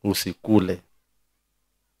 Usikule.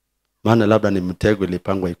 Maana labda ni mtego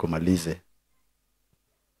ilipangwa ikumalize.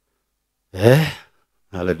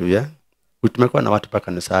 Hallelujah. Tumekuwa na watu paka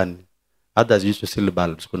kanisani. Others used to steal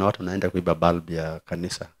bulbs. Kuna watu wanaenda kuiba bulb ya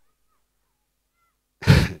kanisa.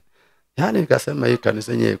 Yaani nikasema hii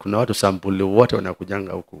kanisa yenyewe kuna watu sampuli wote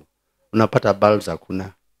wanakujanga huku. Unapata bulbs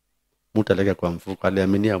hakuna. Mtu aleka kwa mfuko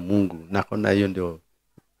aliaminia Mungu. Na kona hiyo ndio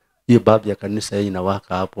hiyo bulb ya kanisa hii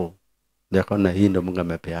inawaka hapo. Ndio kona hii ndio Mungu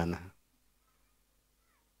amepeana.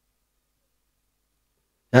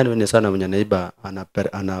 Yaani wewe sana mwenye naiba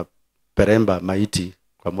anaperemba maiti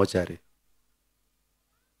kwa mochari.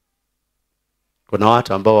 Kuna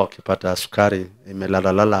watu ambao wakipata sukari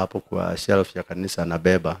imelalala hapo kwa shelf ya kanisa na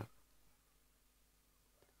beba.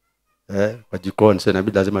 Kwa jikoni sasa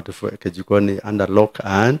inabidi lazima tuweke jikoni under lock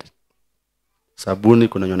and sabuni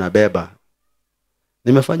kuna nyona beba.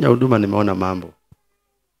 Nimefanya huduma nimeona mambo.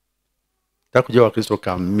 Nataka kujua Wakristo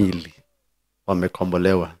kamili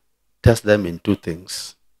wamekombolewa. Test them in 2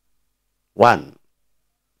 things. 1,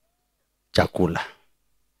 chakula.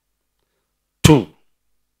 2,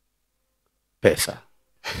 pesa.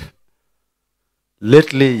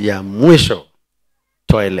 Lately ya mwisho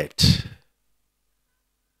toilet.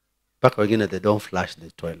 Paka wengine they don't flush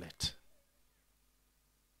the toilet.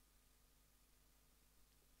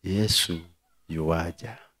 Yesu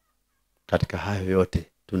yuaja. Katika hayo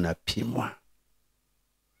yote tunapimwa.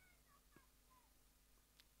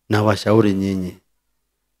 Na washauri nyinyi,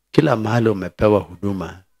 kila mahali umepewa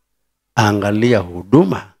huduma, angalia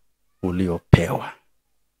huduma uliopewa.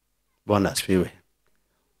 Bwana asifiwe.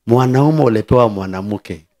 Mwanaume ulipewa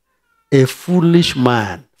mwanamke. A foolish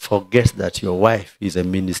man forgets that your wife is a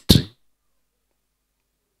ministry.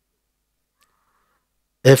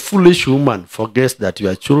 A foolish woman forgets that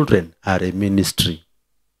your children are a ministry.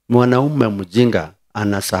 Mwanaume mjinga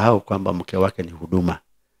anasahau kwamba mke wake ni huduma.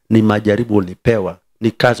 Ni majaribu ulipewa,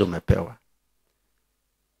 ni kazi umepewa.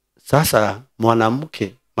 Sasa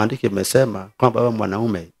mwanamke, maandiko imesema kwamba wewe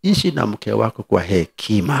mwanaume ishi na mke wako kwa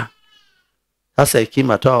hekima. Sasa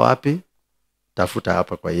hekima toa wapi? Tafuta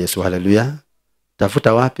hapa kwa Yesu. Haleluya.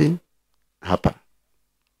 Tafuta wapi? Hapa.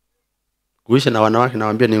 Kuishi na wanawake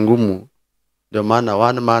nawaambia ni ngumu. Ndio maana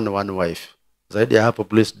one man one wife. Zaidi ya hapo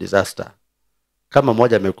please disaster. Kama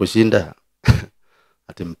mmoja amekushinda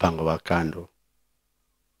ati mpango wa kando.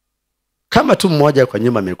 Kama tu mmoja kwa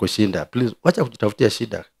nyuma amekushinda, please wacha kujitafutia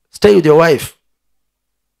shida. Stay with your wife.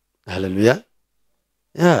 Hallelujah.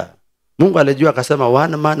 Yeah. Mungu alijua akasema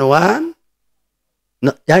one man one.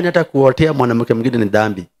 No, yani hata kuotea mwanamke mwingine ni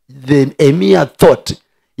dhambi. A mere thought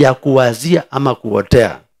ya kuwazia ama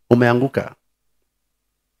kuotea umeanguka.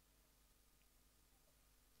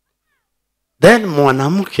 Then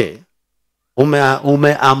mwanamke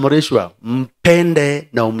umeamrishwa mpende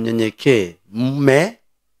na umnyenyekee mume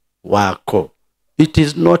wako. It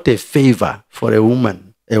is not a favor for a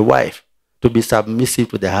woman, a wife, to be submissive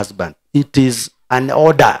to the husband. It is an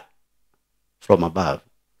order from above.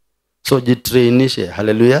 So jitrainishe.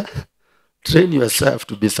 Hallelujah. Train yourself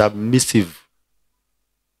to be submissive.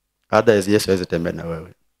 Otherwise Yesu hawezi tembea na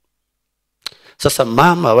wewe. Sasa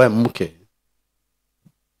mama wewe mke,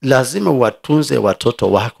 lazima watunze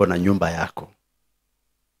watoto wako na nyumba yako.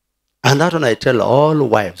 And that one I tell all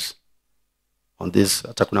wives on this.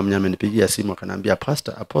 Hata kuna mnyama amenipigia simu akaniambia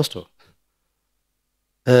apostle,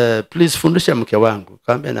 please fundisha mke wangu.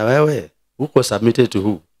 Kaambia na wewe uko submitted to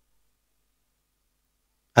who?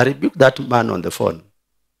 I rebuke that man on the phone.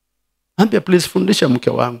 Ambia please fundisha mke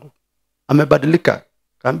wangu. Amebadilika.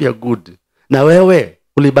 Kaambia good. Na wewe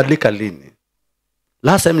ulibadilika lini?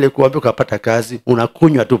 Last time nilikuambia ukapata kazi,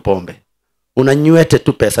 unakunywa tu pombe. Unanywete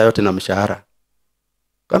tu pesa yote na mshahara.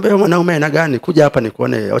 Kaambia mwanaume aina gani? Kuja hapa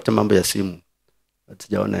nikuone yote mambo ya simu.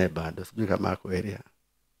 Sijaona bado. Sijui kama ako area.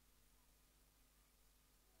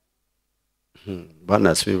 Bwana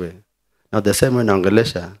asifiwe. Now the same way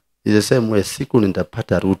naongelesha is the same way siku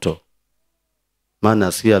nitapata Ruto.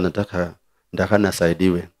 Maana sikia nataka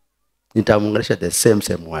nasaidiwe. Nitamuongelesha the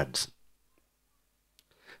same words.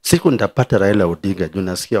 Siku nitapata Raila Odinga, juu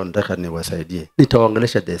nasikia nataka niwasaidie.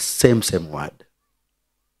 Nitawaongelesha the same word.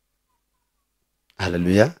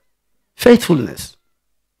 Hallelujah. Faithfulness.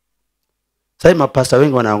 Sasa mapasta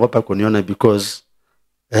wengi wanaogopa kuniona because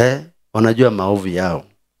wanajua maovu yao.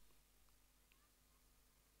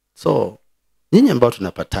 So, nyinyi ambao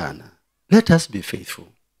tunapatana, let us be faithful.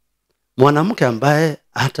 Mwanamke ambaye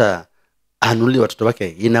hata anuli watoto wake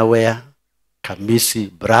inawea, kamisi,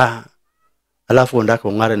 bra, alafu ondaka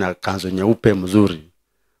ungare na kanzo nyeupe mzuri.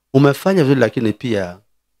 Umefanya vizuri, lakini pia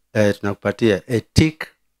tunakupatia a tick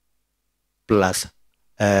plus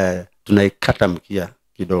tunaikata mkia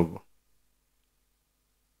kidogo.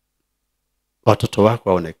 Watoto wako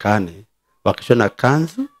waonekane wakishona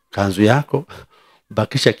kanzu yako,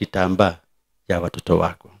 bakisha kitambaa ya watoto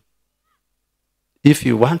wako. If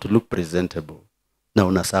you want to look presentable na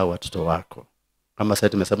unasahau watoto wako. Kama sasa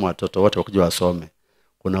tumesema watoto wote wakuje wasome.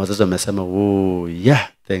 Kuna wazazi wamesema, "Oh,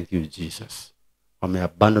 yeah, thank you Jesus."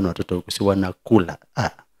 Wameabandon watoto huko, si wanakula,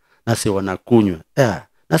 na si wanakunywa,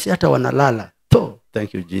 na si hata wanalala. So,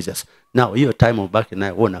 thank you Jesus. Now, hiyo time ubaki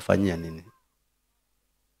nayo wewe unafanyia nini?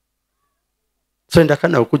 So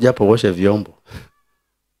ndakana ukuje hapo uoshe vyombo.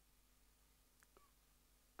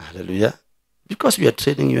 Hallelujah. Because we are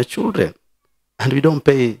training your children and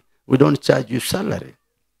we don't charge you salary.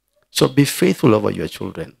 So be faithful over your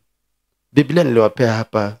children. Biblia niliwapea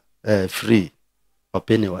hapa free.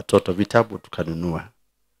 Wapeni watoto vitabu tukanunua.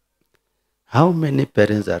 How many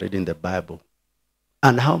parents are reading the Bible?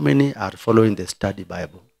 And how many are following the study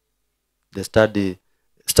Bible? The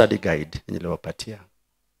study guide niliwapatia.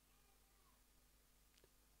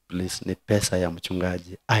 Please, ni pesa ya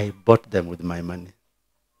mchungaji. I bought them with my money.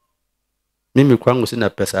 Mimi kwangu sina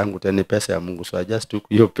pesa yangu, tena ni pesa ya Mungu. So I just took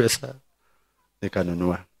hiyo pesa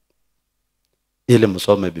nikanunua. Ili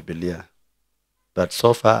msome Biblia. But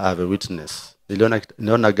so far I have a witness.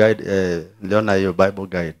 Niliona guide, niliona hiyo Bible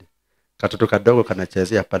guide. Katoto kadogo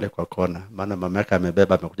kanachezea pale kwa kona. Maana mama yake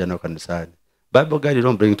amebeba amekuja nao kanisani. Bible guide you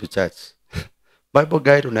don't bring to church. Bible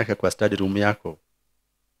guide unaweka kwa study room yako.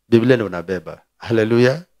 Biblia ndio unabeba.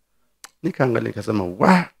 Hallelujah. Nikaangalia nikasema,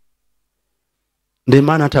 "Wow." Ndio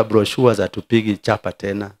maana hata brochures atupigi chapa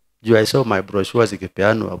tena. I saw my brochures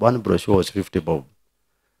zikipeanwa, one brochure was 50 bob.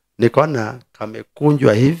 Nikaona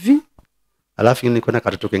kamekunjwa hivi, alafu nikaona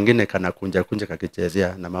katoto kingine kanakunja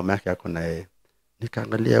kakichezea na mama yake yako na yeye.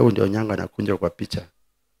 Nikaangalia huyu ndio Onyango anakunja kwa picha.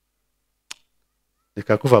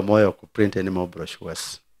 Nikakufa moyo kuprint any more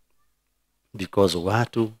brochures. Because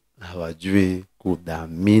watu hawajui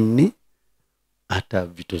kudhamini hata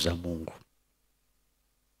vitu za Mungu.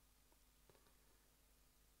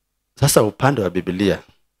 Sasa upande wa Biblia,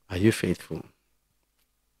 are you faithful?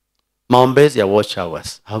 Maombezi ya watch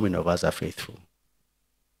hours, how many of us are faithful?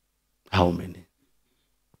 How many?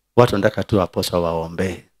 Watu wanataka tu apostle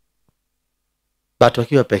waombee. But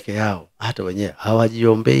wakiwa peke yao, hata wenyewe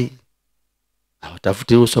hawajiombei,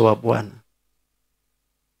 hawatafuti uso wa Bwana.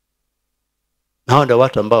 Hao ndio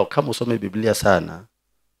watu ambao kama usome Biblia sana,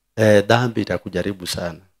 dhambi itakujaribu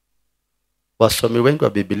sana. Wasomi wengi wa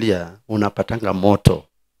Biblia unapatanga moto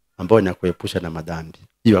ambao inakuepusha na madhambi.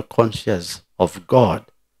 You are conscious of God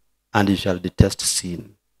and you shall detest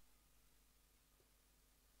sin.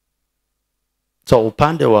 So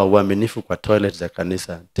upande wa uaminifu kwa toilet za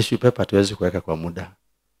kanisa, tissue paper tuwezi kuweka kwa muda.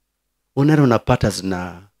 Unapata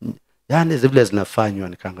yani zile zinafanywa,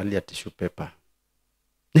 nikaangalia tissue paper,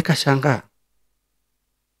 nikashangaa.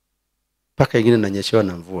 Paka ingine nanyeshewa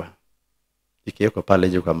na mvua, ikiwekwa pale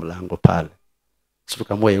nje kwa mlango pale,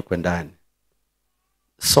 tukamua yuko ndani.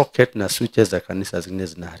 Socket na switches za kanisa zingine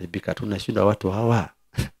zinaharibika. Tunashinda watu hawa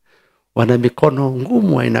wana mikono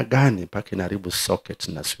ngumu aina gani mpaka inaharibu socket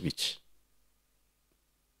na switch.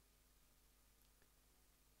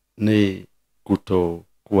 Ni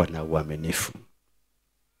kutokuwa na uaminifu.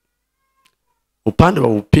 Upande wa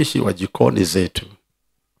upishi wa jikoni zetu,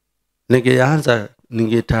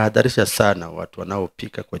 ningetahadharisha sana watu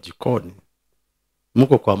wanaopika kwa jikoni,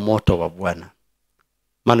 mko kwa moto wa Bwana.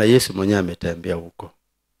 Maana Yesu mwenyewe ametembea huko,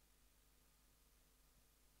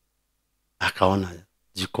 akaona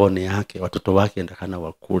jikoni yake watoto wake ndakana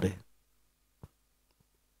wakule.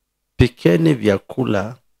 Pikeni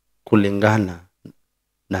vyakula kulingana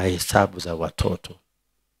na hesabu za watoto.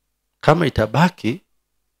 Kama itabaki,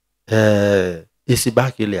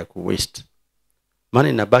 isibaki ile ya kuwaste. Maana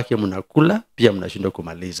inabaki mnakula pia mnashindwa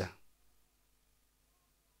kumaliza.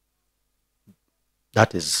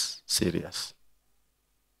 That is serious.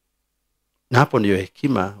 Na hapo ndio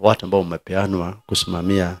hekima watu ambao umepeanwa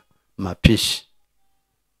kusimamia mapishi.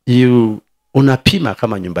 Unapima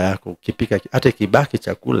kama nyumba yako ukipika, hata kibaki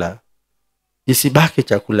chakula isibaki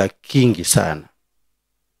chakula kingi sana.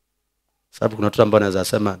 Sababu kuna watu ambao wanaweza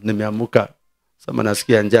sema nimeamuka sema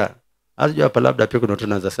nasikia njaa. Hata hapa labda pia kuna watu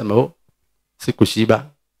wanaweza sema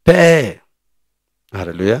sikushiba.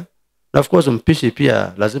 Hallelujah. Na of course mpishi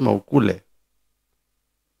pia lazima ukule.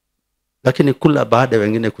 Lakini kula baada ya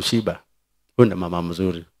wengine kushiba. Huyu ndo mama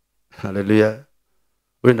mzuri. Hallelujah.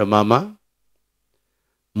 Huyu ndo mama.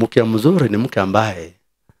 Mke mzuri ni mke ambaye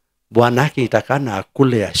bwana yake itakana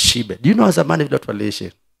akule ya shibe. Do you know zamani vile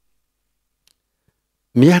tuliishi?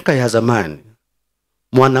 Miaka ya zamani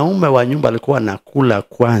mwanaume wa nyumba alikuwa anakula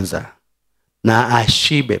kwanza na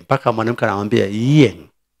ashibe mpaka mwanamke anamwambia yeng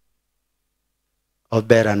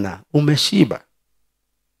oberana umeshiba.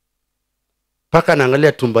 Mpaka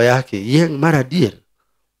anaangalia tumbo yake yeng mara dir.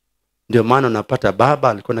 Ndio maana unapata baba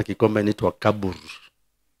alikuwa na kikombe inaitwa kabur.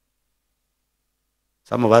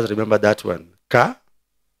 Some of us remember that one.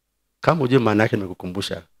 Kama uje maana yake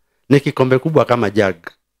nimekukumbusha. Ni kikombe kubwa kama jug.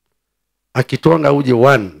 Akitwanga uje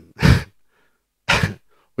one.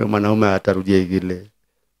 Wewe mwanaume atarudia ile.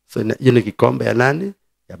 So hiyo ni kikombe ya nani?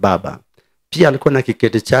 Ya baba. Pia alikuwa na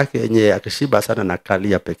kiketi chake yenye akishiba sana na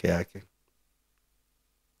kalia peke yake.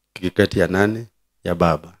 Kiketi ya nani? Ya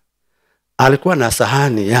baba. Alikuwa na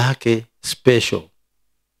sahani yake special.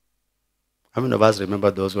 How many of us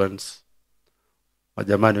remember those ones?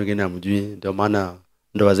 Wajamani wengine hamjui, ndio maana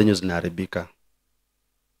ndoa zenyu zinaharibika.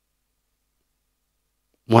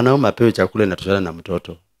 Mwanaume apewe chakula inatoshana na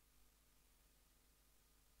mtoto.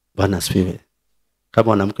 Bwana asifiwe. Kama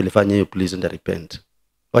mwanamke alifanya hiyo, please and repent.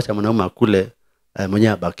 Wacha mwanaume akule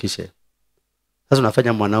mwenyewe abakishe. Sasa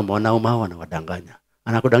unafanya mwanaume hao wanawadanganya.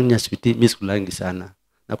 Anakudanganya sweetie, mimi sikulangi sana.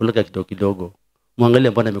 Nakula kidogo kidogo. Muangalie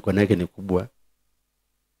mbona mikono yake ni kubwa.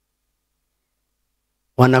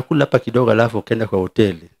 Wanakula hapa kidogo alafu ukaenda kwa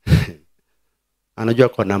hoteli. Anajua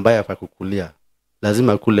kwa namba ya kukulia.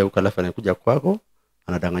 Lazima kule huko alafu anakuja kwako,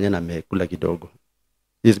 anadanganyana amekula kidogo.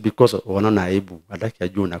 Is because wanaona aibu, hataki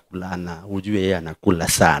ajue unakulana, ujue yeye anakula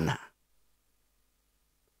sana.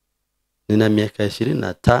 Nina miaka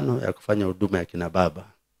 25 ya kufanya huduma ya kina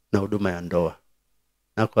baba na huduma ya ndoa.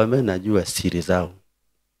 Na kwa mimi najua siri zao.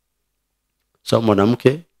 So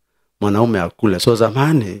mwanaume akule. So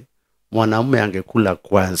zamani mwanaume angekula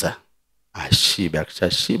kwanza, ashibe,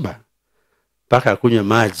 akishashiba mpaka akunywe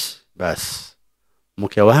maji, basi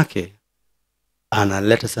mke wake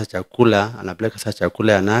analeta sasa chakula, anapeleka sasa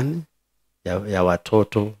chakula ya nani? Ya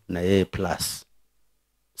watoto na yeye plus.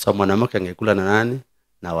 So mwanamke angekula na nani?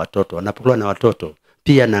 Na watoto. Anapokula na watoto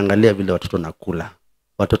pia anaangalia vile watoto nakula.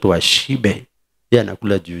 Watoto washibe, yeye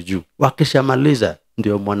anakula juu. Wakishamaliza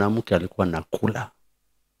ndio mwanamke alikuwa nakula.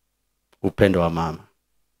 Upendo wa mama.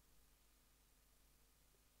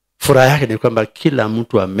 Furaha yake ni kwamba kila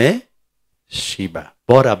mtu ameshiba.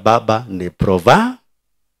 Bora baba ni provide.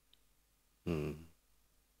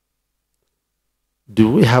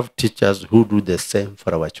 Do we have teachers who do the same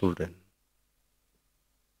for our children?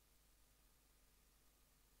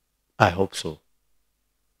 I hope so.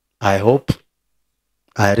 I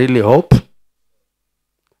really hope.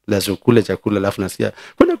 Lazima ukule chakula alafu nasikia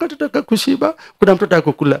kuna mtoto anataka kushiba, kuna mtoto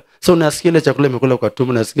anataka kukula. So unasikia ile chakula imekula kwa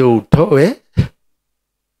tumbo, nasikia utoe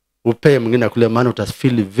upe mwingine akule, maana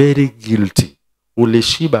utafeel very guilty.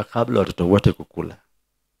 Ulishiba kabla watoto wote kukula.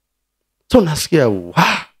 So unasikia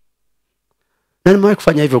na nimewahi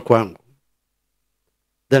kufanya hivyo kwangu.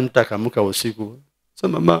 Then mtakamuka usiku, so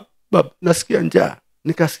mama, baba, nasikia njaa.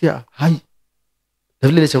 Nikasikia hai. Na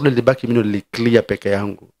vile chakula libaki mimi niliclear peke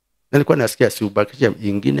yangu. Na nilikuwa nasikia si ubakisha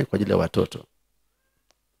ingine kwa ajili ya watoto.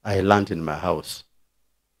 I learned in my house.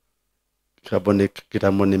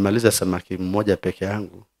 Kitambo nimaliza samaki mmoja peke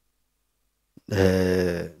yangu.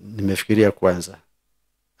 Nimefikiria kwanza.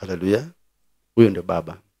 Haleluya. Huyo ndio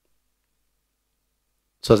baba.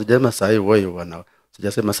 So sijasema saa hii wewe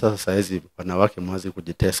sijasema sasa hizi wanawake mwanze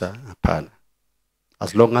kujitesa, hapana.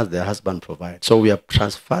 As long as their husband provides. So we are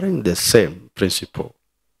transferring the same principle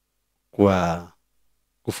kwa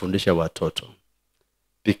kufundisha watoto.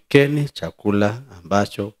 Pikeni chakula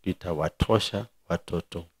ambacho kitawatosha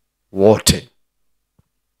watoto wote.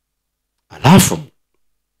 Alafu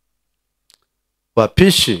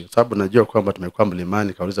wapishi, sababu najua kwamba tumekuwa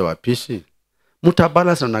mlimani, kauliza wapishi,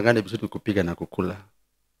 mtabalance namna gani between kupika na kukula?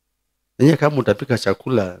 Nenye kama utapika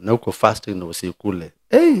chakula na uko fasting na usikule,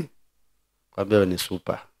 kwambia wewe ni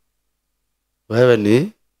super. Wewe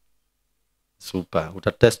ni super.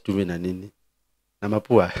 Utatest mimi na nini? Na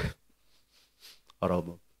mapua.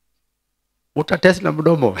 Orobo. Utatest na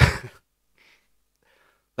mdomo.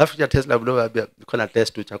 Alafu ya test na mdomo abia niko na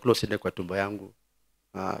test tu chakula usinde kwa tumbo yangu.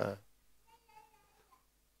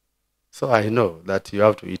 So I know that you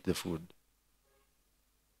have to eat the food.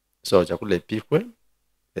 So chakula ipikwe,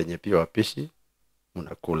 yenye pia wapishi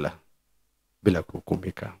unakula bila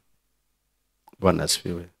kukumika. Bwana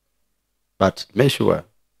asifiwe. But make sure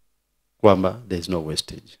kwamba there is no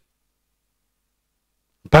wastage.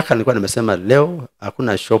 Mpaka nilikuwa nimesema leo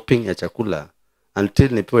hakuna shopping ya chakula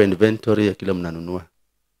until nipewe inventory ya kile mnanunua.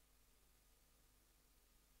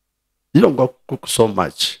 You don't go cook so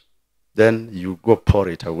much, then you go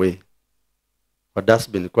pour it away. Kwa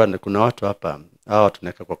dustbin, kuna watu hapa, hao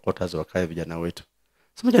tunaweka kwa quarters wakae vijana wetu.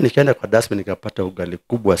 Simoja nikaenda kwa dustbin nikapata ugali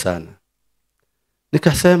kubwa sana.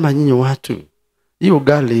 Nikasema nyinyi watu, hii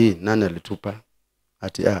ugali hii nani alitupa?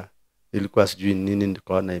 Ati ilikuwa sijui nini,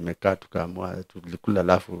 nikaona imekaa tukaamua tulikula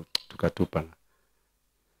alafu tukatupa.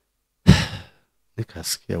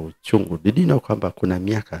 Nikasikia uchungu. Did you know kwamba kuna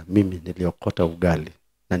miaka mimi niliokota ugali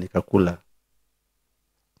na nikakula.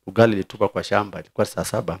 Ugali nilitupa kwa shamba, ilikuwa saa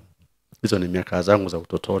 7. Hizo ni miaka zangu za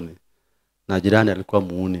utotoni. Na jirani alikuwa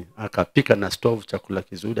muuni, akapika na stove chakula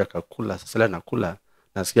kizuri akakula. Sasa leo nakula,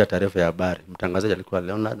 nasikia taarifa ya habari. Mtangazaji alikuwa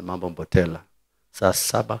Leonard Mambo Mbotela. Saa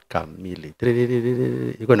 7 kamili.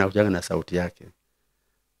 Iko na kujanga na sauti yake.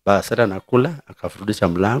 Basi nakula, akafurudisha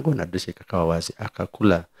mlango na dirisha ikawa wazi,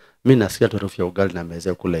 akakula. Mimi nasikia harufu ya ugali na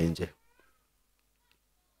meza kula nje.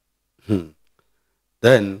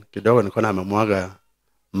 Then kidogo nilikuwa amemwaga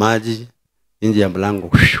maji nje ya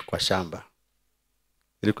mlango kwa shamba.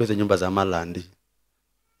 Ilikuwa hizo nyumba za Malandi.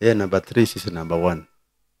 Number 3 sisi number 1.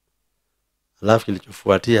 Alafu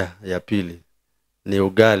kilichofuatia ya pili ni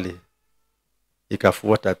ugali,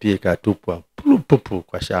 ikafuata pia ikatupwa pupu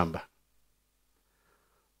kwa shamba.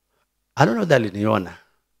 I don't know that aliniona.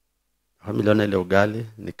 Niliona ile ugali,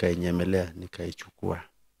 nikainyemelea, nikaichukua.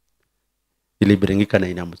 Ilibringika na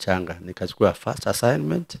ina mchanga, nikachukua first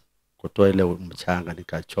assignment kutoa ile mchanga,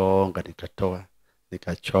 nikachonga, nikatoa,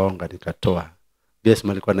 nikachonga, nikatoa. Guess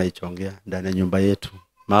malikuwa naichongea ndani ya nyumba yetu,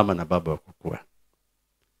 mama na baba wakukua.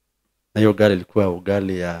 Na hiyo ugali ilikuwa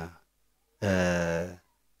ugali ya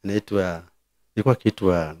ilikuwa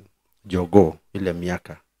kitu jogo ile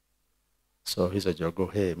miaka. So hizo jogo,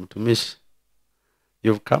 hey mtumishi,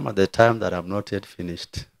 you've come at the time that I'm not yet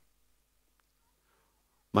finished.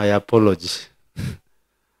 My apology.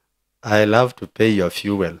 I love to pay your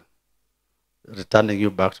fuel, returning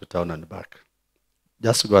you back to town and back.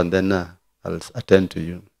 Just go and then I'll attend to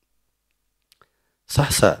you.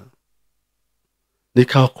 Sasa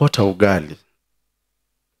nikaokota ugali,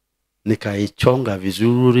 nikaichonga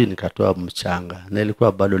vizuri, nikatoa mchanga, na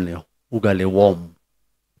ilikuwa bado ni ugali warm.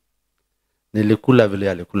 Nilikula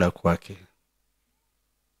vile alikula kwake.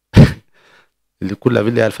 Nilikula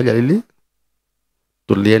vile alifanya lili.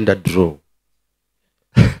 Tulienda draw.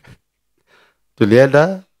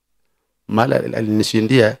 Tulienda mala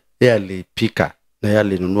alinishindia yeye alipika na yeye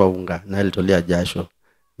alinunua unga na alitolea jasho.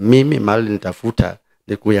 Mimi mahali nitafuta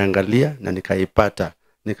ni kuiangalia na nikaipata,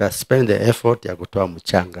 nikaspend the effort ya kutoa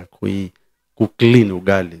mchanga kuclean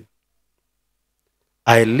ugali.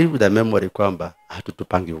 I live the memory kwamba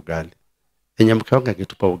hatutupangi ugali. Yenye mke wangu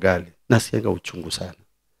akitupa ugali nasikianga uchungu sana.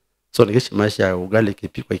 So nikiishi maisha ya ugali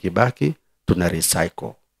ikipikwa ikibaki tuna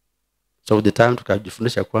recycle. So the time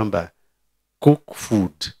tukajifundisha kwamba cook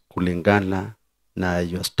food kulingana na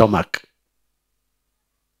your stomach.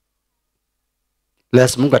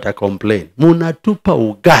 Lest Mungu atacomplain, munatupa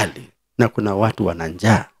ugali na kuna watu wana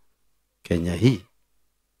njaa Kenya hii.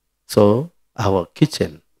 So our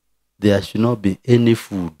kitchen, there should not be any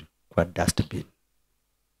food kwa dustbin.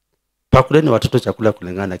 Pakuleni watoto chakula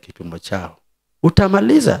kulingana na kipimo chao.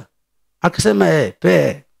 Utamaliza. Akisema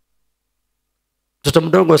pe. Mtoto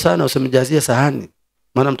mdogo sana usimjazie sahani.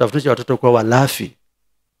 Maana mtafundisha watoto kwa walafi.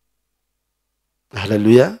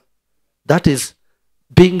 Hallelujah. That is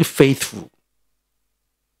being faithful.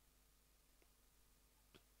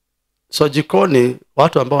 So jikoni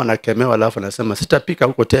watu ambao wanakemewa alafu wanasema sitapika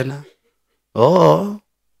huko tena.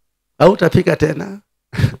 Au utapika tena?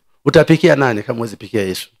 Utapikia nani kama huwezi pikia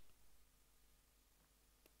Yesu?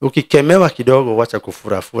 Ukikemewa kidogo wacha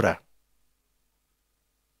kufura.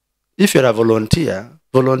 If you're a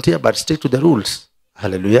volunteer but stick to the rules.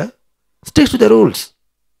 Hallelujah. Stick to the rules.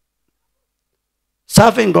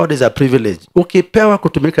 Serving God is a privilege. Ukipewa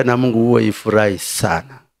kutumika na Mungu huwa ifurahi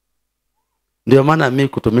sana. Ndio maana mimi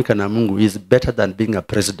kutumika na Mungu is better than being a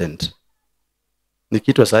president.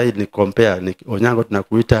 Nikitwa sahihi ni compare Onyango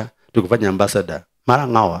tunakuita tukufanya ambassador. Mara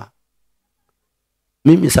ngawa.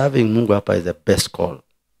 Mimi serving Mungu hapa is the best call.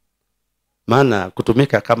 Maana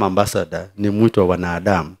kutumika kama ambassador ni mwito wa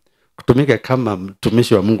wanadamu. Kutumika kama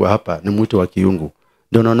mtumishi wa Mungu hapa ni mwito wa kiungu.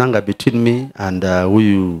 Ndio naonanga between me and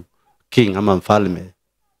huyu king ama mfalme.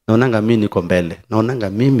 Naonanga mimi niko mbele. Naonanga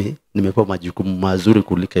mimi nimepewa majukumu mazuri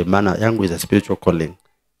kuliko imana yangu is a spiritual calling.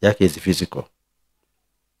 Yake is physical.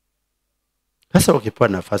 Sasa ukipewa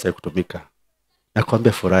nafasi ya kutumika,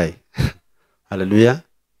 nakwambia furahi. Hallelujah.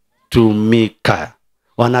 Tumika.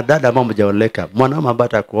 Wanadada ambao mjaoleka, mwanaume ambaye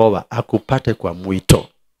atakuoa akupate kwa mwito.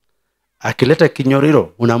 Akileta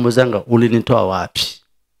kinyoriro unamuzanga ulinitoa wapi?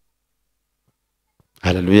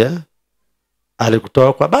 Hallelujah.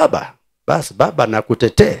 Alikutoa kwa baba. Basi baba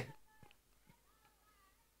nakutetee.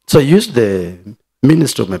 So use the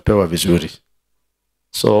ministry umepewa vizuri.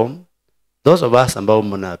 So those of us ambao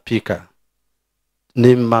mnapika,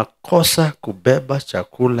 ni makosa kubeba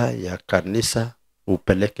chakula ya kanisa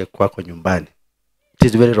upeleke kwako nyumbani. It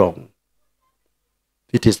is very wrong.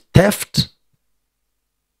 It is theft.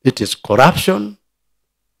 It is corruption.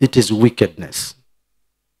 It is wickedness.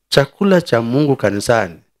 Chakula cha Mungu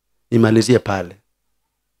kanisani imalizie pale.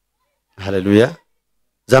 Hallelujah.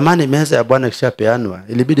 Zamani meza ya Bwana ikishapeanwa,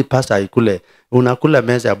 ilibidi pastor aikule. Unakula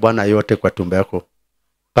meza ya Bwana yote kwa tumbo yako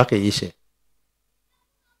mpaka iishe.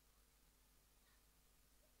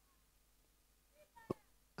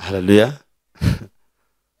 Hallelujah.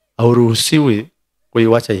 Hauruhusiwi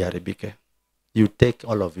kuiwacha iharibike. You take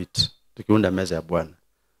all of it. Tukiunda meza ya Bwana.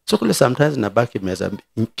 So kule sometimes nabaki meza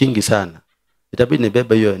kingi sana. Itabidi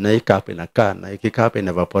nibebe hiyo na ika hapa inakaa na ikikaa hapa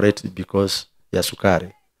ina evaporate because ya sukari.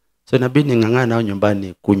 So inabidi ngangana nao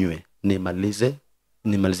nyumbani kunywe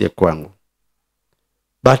nimalizie kwangu.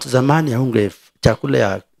 But zamani haunge chakula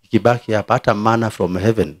ya kibaki hapa hata manna from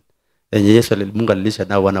heaven. Yenye Yesu Mungu alilisha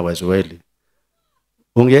nao wana wa Israeli.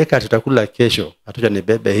 Ungeweka tutakula kesho, hatuja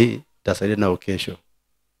nibebe hii, tasaidia nao kesho.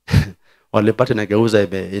 Walipata inageuza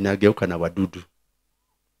inageuka na wadudu.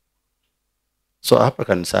 So hapa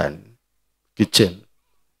kanisani, kitchen,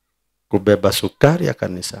 kubeba sukari ya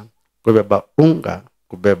kanisa, kubeba unga,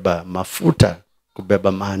 kubeba mafuta,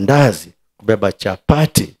 kubeba maandazi, kubeba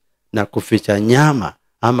chapati na kuficha nyama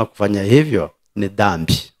ama kufanya hivyo ni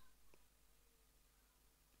dhambi.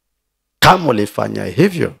 Kama ulifanya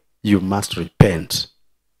hivyo, you must repent.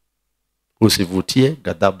 Usivutie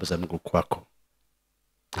ghadhabu za Mungu kwako.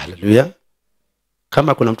 Hallelujah.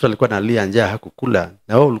 Kama kuna mtu alikuwa analia njaa hakukula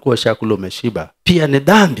na wewe ulikuwa ushakula umeshiba, pia ni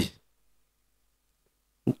dhambi.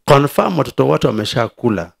 Confirm watoto wote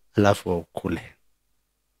wameshakula alafu ukule.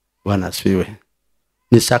 Bwana asifiwe.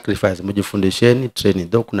 Ni sacrifice, mjifundisheni training.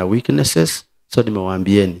 Though kuna weaknesses, so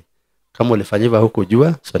nimewaambieni. Kama ulifanya huko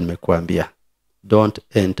jua, so nimekuambia. Don't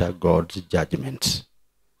enter God's judgment.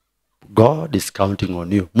 God is counting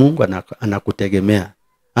on you. Mungu anakutegemea.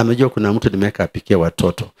 Amejua kuna mtu nimeweka apikie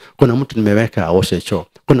watoto. Kuna mtu nimeweka aoshe choo.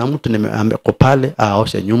 Kuna mtu nimeweka pale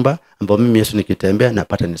aoshe nyumba ambapo mimi Yesu nikitembea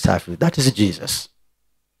napata ni safi. That is Jesus.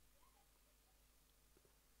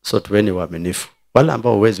 So tuweni waaminifu. Wala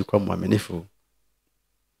ambao huwezi kuwa mwaminifu,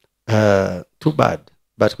 Too bad.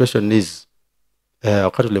 But question is,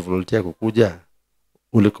 wakati ulivolunteer kukuja,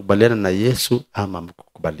 ulikubaliana na Yesu ama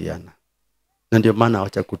mkukubaliana? Na ndio maana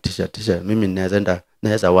wacha kutisha. Mimi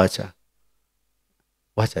naweza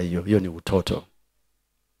wacha hiyo ni utoto.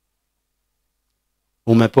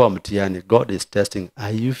 Umepewa mtihani. God is testing.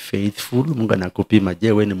 Are you faithful? Mungu anakupima,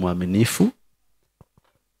 je, wewe ni mwaminifu?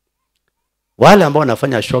 Wale ambao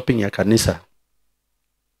wanafanya shopping ya kanisa,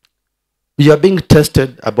 you are being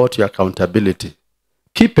tested about your accountability.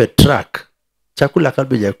 Keep a track. Chakula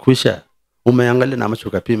kabla ya kuisha, umeangalia na macho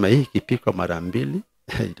ukapima, hii ikipikwa mara 2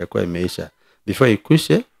 itakuwa imeisha. Before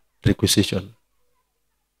ikwishe, requisition.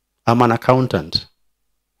 I'm an accountant.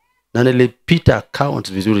 Na nilipita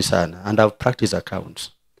accounts vizuri sana, and I've practiced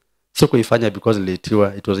accounts. So kuifanya because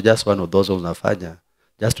nilitiwa, it was just one of those unafanya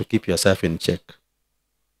just to keep yourself in check.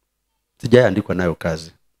 Sijaandikwa nayo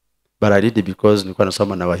kazi. But I did it because nilikuwa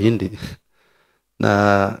nasoma na Wahindi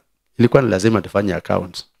na ilikuwa ni lazima tufanye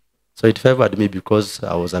accounts. So it favored me because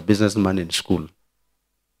I was a businessman in school.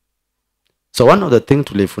 So one of the things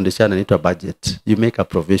tulifundishana inaitwa budget. You make a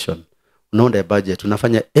provision. Unaunda a budget,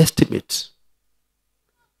 unafanya estimate.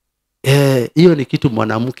 Hiyo ni kitu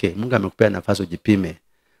mwanamke, Mungu amekupea nafasi ujipime.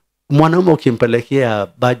 Mwanaume ukimpelekea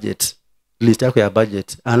budget, list yako ya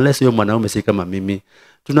budget, unless hiyo mwanaume si kama mimi,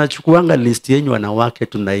 tunachukuanga list yenyu wanawake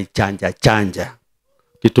tunaichanja.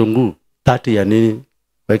 Kitunguu 30 ya nini?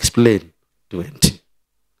 Explain 20.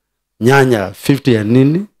 Nyanya 50 ya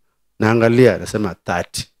nini? Naangalia nasema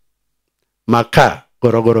 30. Makaa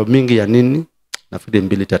gorogoro mingi ya nini? Nafikiri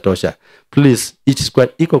 2 itatosha. Please,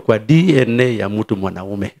 iko kwa DNA ya mtu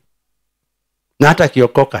mwanaume. Na hata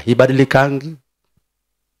kiokoka hibadilikangi.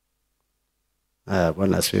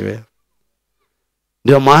 Bwana asifiwe.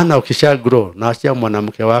 Ndio maana ukisha grow na achia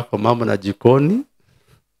mwanamke wako mambo na jikoni,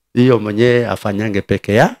 hiyo mwenyewe afanyange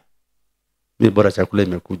peke yake. Mimi bora chakula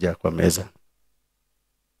imekuja kwa meza.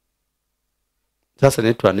 Sasa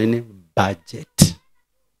inaitwa nini? Budget.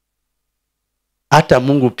 Hata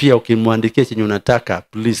Mungu pia ukimwandikia chenye unataka,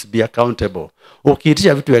 please be accountable.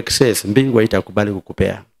 Ukiitisha vitu excess, mbingu haitakubali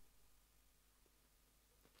kukupea.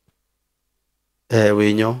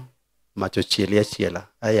 Winyo macho chiela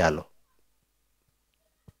ayalo.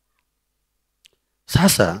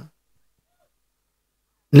 Sasa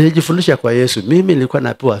nilijifundisha kwa Yesu. Mimi nilikuwa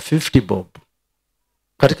napewa 50 bob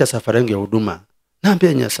katika safari yangu ya huduma.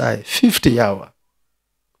 Naambia Nyasaye 50 yawa.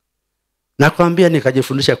 Nakwambia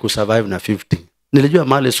nikajifundisha kusurvive na 50. Nilijua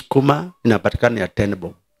mahali sukuma inapatikana ya 10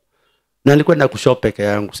 bob. Na nilikuwa na kushop peke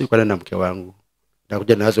yangu, si kwa na mke wangu.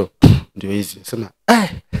 Nakuja nazo ndio hizi. Sema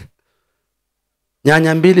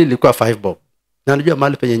nyanya 2 ilikuwa 5 bob. Na nilijua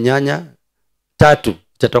mahali penye nyanya 3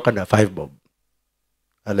 itatoka na 5 bob.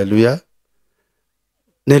 Haleluya.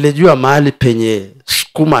 Nilijua mahali penye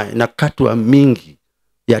sukuma inakatwa mingi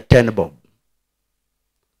ya 10 bob.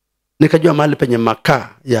 Nikajua mahali penye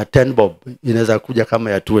makaa ya 10 bob inaweza kuja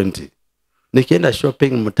kama ya 20. Nikienda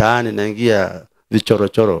shopping mtaani naingia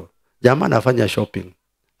vichorochoro. Jamaa anafanya shopping.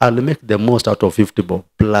 I'll make the most out of 50 bob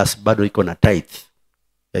plus bado iko na tithe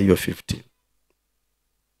ya hiyo 50.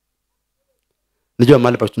 Nijua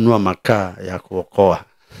mahali pa kununua makaa ya kuokoa.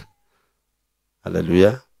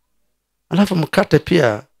 Haleluya. Alafu mkate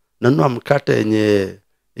pia, nanunua mkate yenye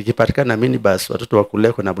ikipatikana minibus watoto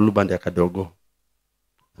wakuleko na blue band ya kadogo.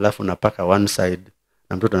 Alafu napaka one side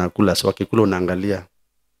na mtoto anakula, so akikula unaangalia,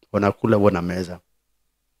 wanakula wana meza.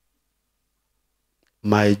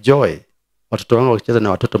 My joy, watoto wangu wakicheza na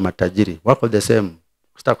watoto matajiri wako the same.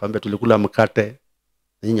 Sita kwambia tulikula mkate,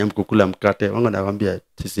 nyinyi hamkukula mkate. Wangu nakwambia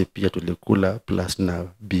sisi pia tulikula plus na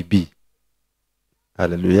BB.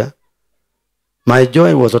 Hallelujah. My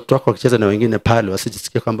joy was watoto wako wakicheza na wengine pale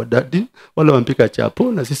wasijisikie kwamba daddy wale wampika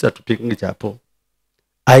chapo na sisi hatupiki chapo.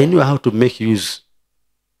 I knew how to make use.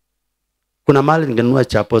 Kuna mahali ningenunua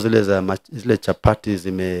chapo zile chapati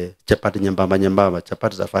chapati nyembamba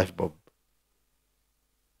chapati za 5 bob.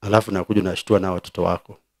 Alafu nakuja nashtua na watoto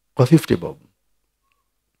wako kwa 50 bob.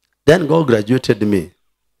 Then God graduated me.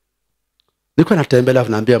 Nilikuwa natembea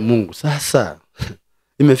alafu naambia Mungu, sasa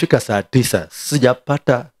imefika saa 9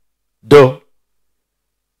 sijapata do.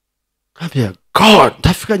 Kaambia God,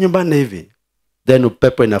 tafika nyumbani hivi. Then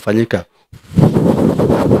upepo inafanyika.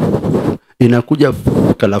 Inakuja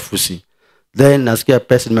kalafusi. Then nasikia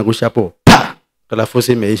pesa nimegusha hapo.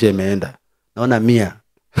 Kalafusi imeisha imeenda. Naona 100.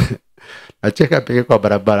 Nacheka peke kwa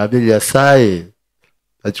barabara bila sai.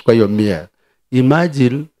 Nachukua hiyo 100.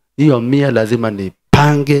 Imagine hiyo 100 lazima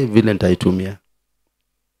nipange vile nitaitumia.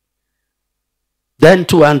 Then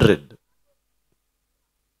 200.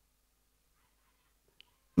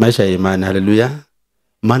 Maisha ya imani, haleluya.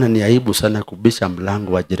 Maana ni aibu sana kubisha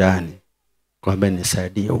mlango wa jirani kwamba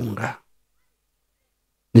nisaidie unga,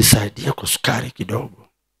 nisaidie kwa sukari kidogo.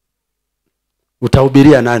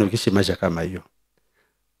 Utahubiria nani ukiishi maisha kama hiyo?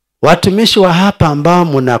 Watumishi wa hapa ambao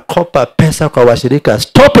mnakopa pesa kwa washirika,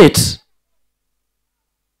 stop it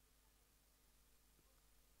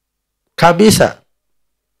kabisa.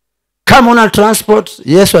 Kama una transport,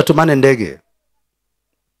 Yesu atumane ndege.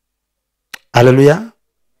 Haleluya.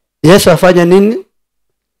 Yesu afanye nini?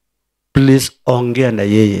 Please ongea na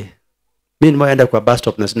yeye. Mimi nimeenda kwa bus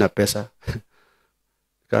stop na sina pesa.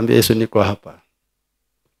 Kaambia Yesu niko hapa.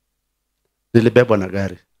 Nilibebwa na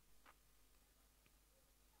gari.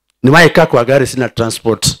 Nimekaa kwa gari sina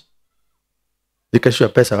transport. Nikashua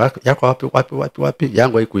pesa yako wapi?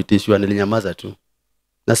 Yangu haikuitishwa, nilinyamaza tu.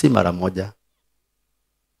 Na si mara moja.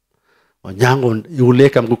 Onyango,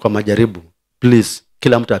 uleka mguu kwa majaribu. Please,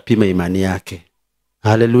 kila mtu apime imani yake.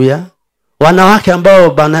 Haleluya. Wanawake ambao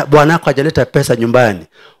bwanako hajaleta pesa nyumbani,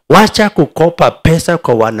 wacha kukopa pesa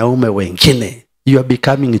kwa wanaume wengine. You are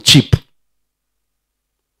becoming cheap.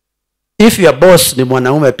 If your boss ni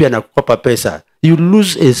mwanaume pia na kukopa pesa,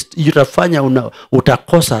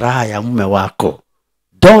 utakosa raha ya mume wako.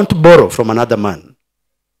 Don't borrow from another man.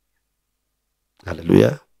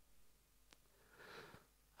 Hallelujah.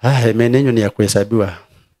 Menenyo ni ya kuhesabiwa.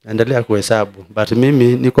 Endelea kuhesabu. But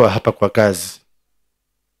mimi niko hapa kwa kazi.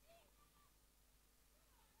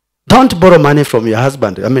 Don't borrow money from your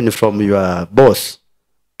husband, from your boss.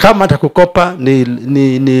 Kama atakukopa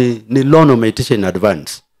ni loan umeitisha in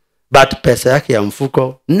advance. But pesa yake ya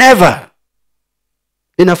mfuko, never.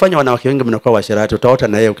 Inafanya wanawake wengi mnakuwa washerati, utaota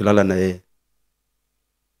na yeye ukilala na yeye.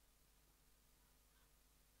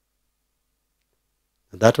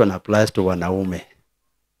 That one applies to wanaume.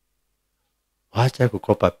 Wacha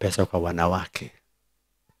kukopa pesa kwa wanawake.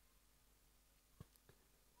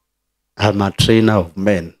 I'm a trainer of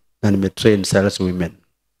men and nimetrain sales women.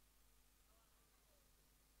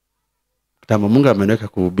 Kama Mungu ameniweka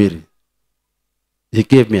kuhubiri, he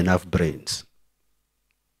gave me enough brains.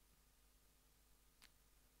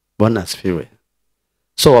 Bwana asifiwe.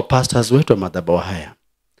 So our pastors wetu wa madhabahu haya,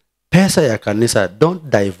 pesa ya kanisa don't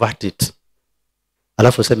divert it.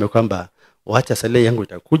 Alafu useme kwamba wacha sale yangu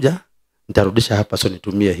itakuja, nitarudisha hapa so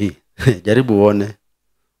nitumie hii. Jaribu uone.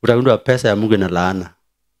 Utagundua pesa ya Mungu ina laana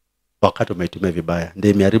wakati umeitumia vibaya.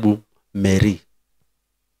 Ndio imeharibu Mary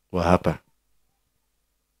wa hapa.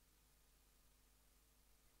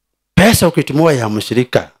 Pesa ukitumia ya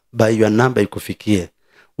mshirika by your number ikufikie.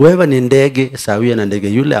 Wewe ni ndege sawia na ndege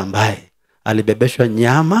yule ambaye alibebeshwa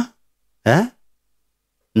nyama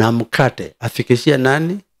na mkate. Afikishia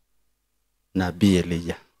nani? Nabii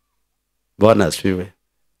Elijah. Bwana asifiwe.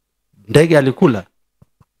 Ndege alikula.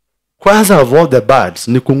 Kwanza of all the birds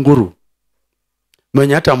ni kunguru.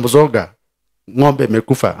 Mwenye hata mzoga ng'ombe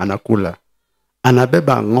imekufa anakula.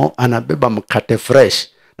 Anabeba mkate fresh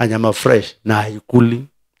na nyama fresh na haikuli,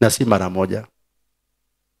 na si mara moja.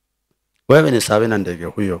 Wewe ni sawa na ndege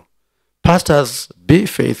huyo. Pastors, be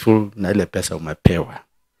faithful na ile pesa umepewa.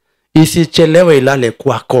 Isichelewe ilale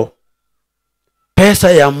kwako.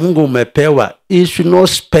 Pesa ya Mungu umepewa, you should not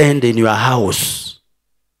spend in your house.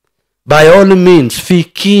 By all means,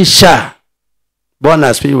 fikisha. Bwana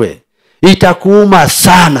asifiwe. Itakuuma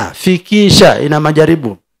sana, fikisha, ina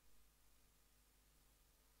majaribu.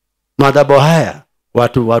 Madhabahu haya,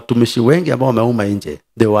 watumishi wengi ambao wameuma nje,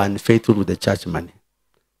 they were unfaithful with the church money.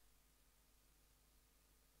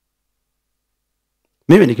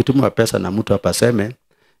 Mimi nikitumia pesa na mtu hapa seme,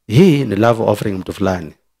 hii ni love offering mtu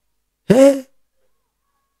fulani.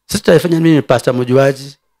 Sasa ifanya mimi pastor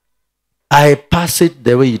mjuaji, I pass it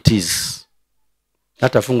the way it is.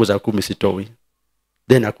 Hata fungu za 10 sitoi.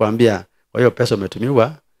 Then nakwambia, kwa hiyo pesa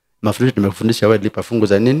umetumiwa, mafundisho tumekufundisha wewe lipa fungu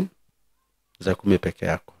za nini? Za 10 peke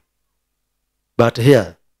yako. But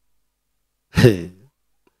here,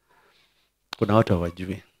 kuna watu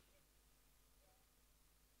hawajui.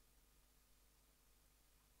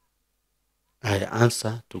 I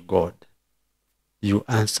answer to God. You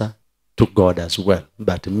answer to God as well.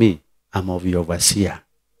 But me, I'm of your overseer.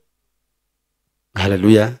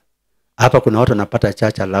 Hallelujah. Hapa kuna watu wanapata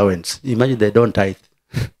church allowance. Imagine they don't tithe.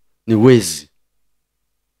 Ni wezi.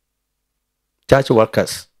 Church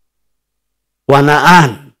workers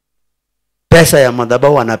wana pesa ya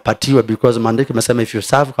madhabahu wanapatiwa because maandiko yamesema if you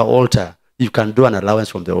serve the altar, you can do an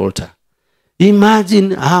allowance from the altar.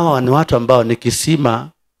 Imagine hawa ni watu ambao ni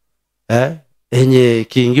kisima enye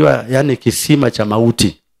kiingiwa, yani kisima cha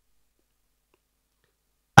mauti.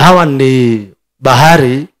 Hawa ni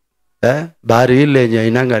bahari bahari ile yenye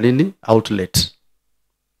inanga nini? Outlet.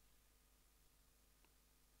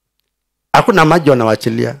 Hakuna maji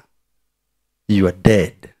wanawachilia. You are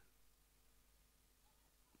dead.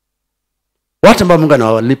 Watu ambao Mungu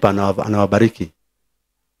anawalipa, anawabariki,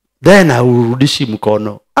 then haurudishi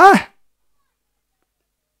mkono.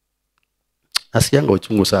 Nasikianga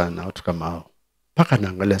uchungu sana na watu kama hao. Paka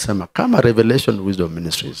naangalia sema kama Revelation Wisdom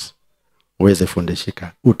Ministries uweze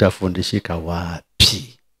fundishika, utafundishika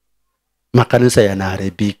wapi? Makanisa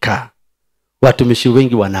yanaharibika. Watumishi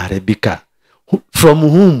wengi wanaharibika. From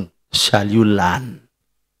whom shall you learn?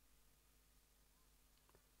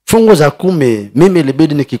 Fungu za 10, mimi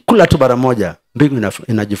ilibidi nikikula tu mara moja, mbingu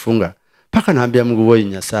inajifunga. Paka naambia Mungu, wewe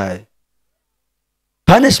Nyasaye,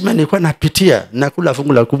 punishment ilikuwa napitia, nakula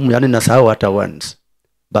fungu la 10, yani nasahau hata once.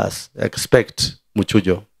 Bas, expect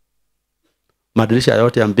mchujo. Madirisha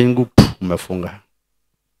yote ya mbingu umefunga.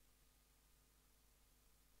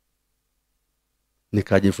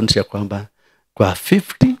 Nikajifundisha kwamba kwa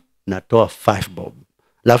 50 natoa 5 bob.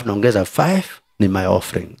 Alafu naongeza 5 ni my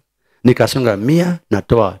offering. Nikasonga 100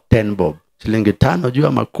 natoa 10 bob. Shilingi 5 juu ya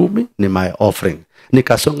 10 ni my offering.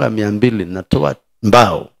 Nikasonga 200 natoa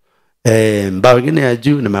mbao. Mbao nyingine ya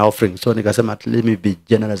juu ni my offering. So nikasema let me be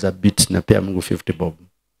generous a bit, na pia Mungu 50 bob.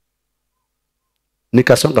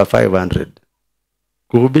 Nikasonga 500.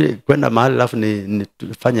 Kuhubiri kwenda mahali alafu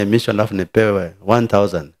nifanye mission alafu nipewe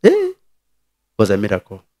 1000. Was a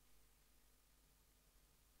miracle.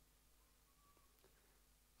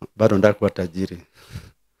 Bado nataka kuwa tajiri.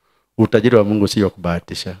 Utajiri wa Mungu sio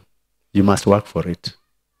kubahatisha. You must work for it.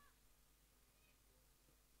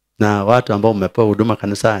 Na watu ambao umepewa huduma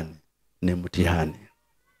kanisani ni mtihani.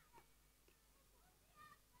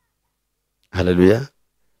 Hallelujah.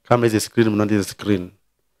 Kama hizi screen, mnaona hizi screen.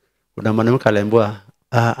 Kuna mwanamke aliambiwa,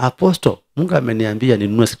 Apostle, Mungu ameniambia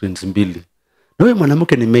ninunue screens 2. Na huyo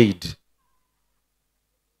mwanamke ni maid.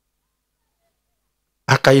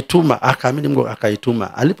 Akaituma, akaamini Mungu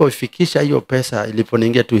akaituma. Alipofikisha hiyo pesa,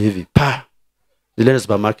 iliponiingia tu hivi, nilienda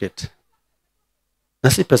supermarket.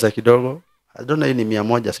 Na si pesa kidogo. I don't know, ni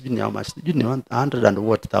 100, sijui ni how much, sijui ni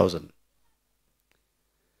 100,000.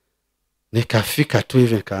 Nikafika tu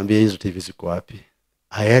hivi nikaambia hizo TV ziko wapi?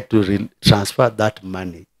 I had to transfer that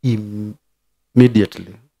money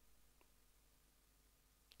immediately.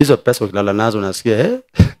 Hizo pesa ukilala nazo unasikia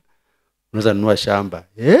unaweza nunua shamba,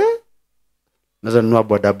 unaweza nunua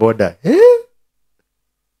bodaboda,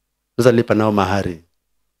 unaweza lipa nao mahari.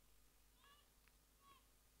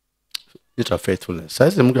 It's a faithfulness.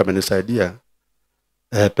 Sasa Mungu amenisaidia,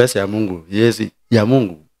 pesa ya Mungu, ya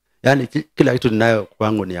Mungu. Yani kila kitu ninayo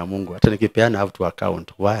kwangu ni ya Mungu. Hata nikipeana have to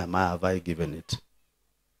account. Why have I given it?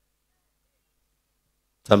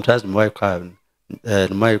 Sometimes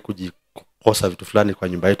nimewai kujikosa vitu fulani kwa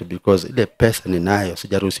nyumba yetu because ile pesa ninayo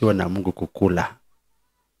sijaruhusiwa na Mungu kukula.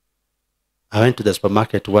 I went to the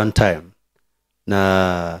supermarket one time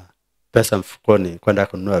na pesa mfukoni kwenda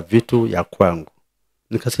kununua vitu ya kwangu.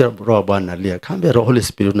 Nikasikia roho Bwana analia. Kaambia Holy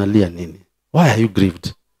Spirit, unalia nini? Why are you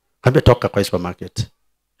grieved? Kaambia toka kwa supermarket.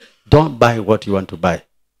 Don't buy what you want to buy.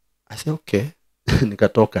 I said okay.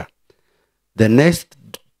 Nikatoka. The next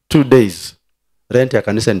 2 days rent ya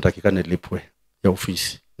kanisa nitakikana nilipwe ya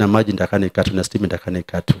ofisi, na maji nitakana ikatwe, na steam nitakana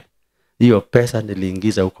ikatwe. Hiyo pesa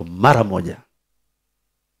niliingiza huko mara moja.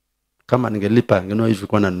 Kama ningelipa ngeno hivi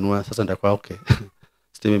kwa nanunua, sasa nitakuwa okay.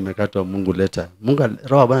 Steam imekatwa, Mungu leta. Mungu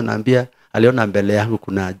roho Bwana ananiambia aliona mbele yangu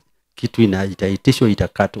kuna kitu inaitishwa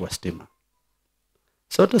itakatwa stima.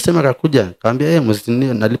 So tuseme kakuja, kaambia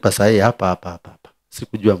msitini nalipa saa hapa.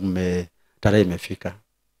 Sikujua tarehe imefika.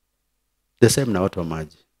 The same na watu wa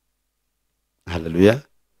maji. Hallelujah.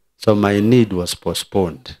 So my need was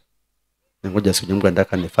postponed. Ngoja siku Mungu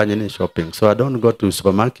anataka nifanye nini shopping. So I don't go to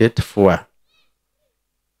supermarket for.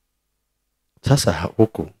 Sasa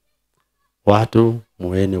huku watu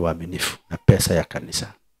muweni waaminifu na pesa ya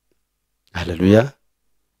kanisa. Hallelujah.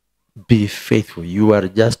 Be faithful. You are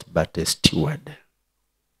just but a steward.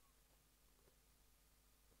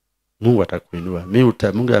 Mungu atakuinua.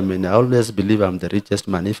 Mungu I always believe I'm the richest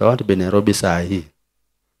man. If I want to be Nairobi saa hii,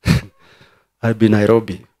 I'll be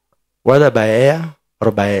Nairobi. Whether by air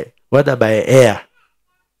or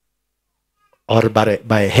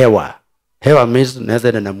by hewa. Hewa means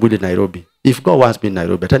naweza na mwili Nairobi. If God wants me in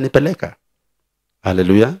Nairobi, atanipeleka.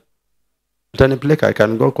 Hallelujah. Atanipeleka. I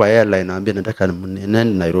can go kwa airline naambia nataka nenda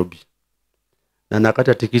Nairobi. Na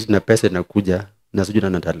nakata tikiti na pesa inakuja, na sijui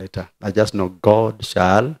nani ataleta. I just know God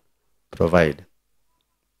shall provide.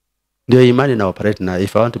 Ndio imani na operate na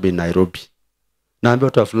if I want to be in Nairobi. Naambia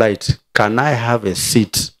watu wa flight, can I have a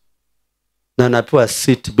seat? Na napewa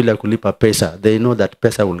seat bila kulipa pesa. They know that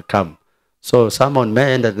pesa will come. So someone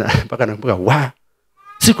may end mpaka nakumbuka,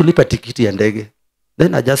 sikulipa tikiti ya ndege.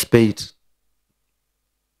 Then I just pay it.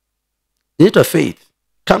 It's a faith.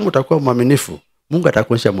 Kama utakuwa mwaminifu, Mungu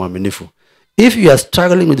atakuonyesha mwaminifu. If you are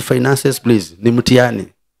struggling with finances, please, ni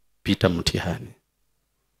mtihani. Pita mtihani.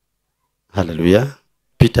 Hallelujah.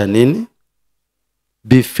 Pita nini?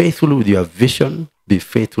 Be faithful with your vision. Be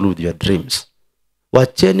faithful with your dreams.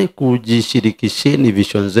 Wacheni kujishirikisheni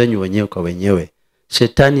vision zenyu wenyewe kwa wenyewe.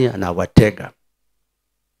 Shetani anawatega.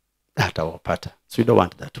 Atawapata. So you don't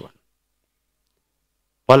want that one.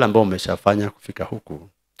 Wala ambao umeshafanya kufika huku,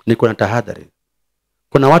 niko na tahadhari.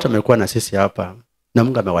 Kuna watu wamekuwa na sisi hapa na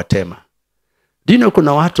Mungu amewatema. Dino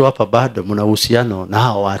kuna watu hapa bado mna uhusiano na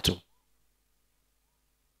hao watu.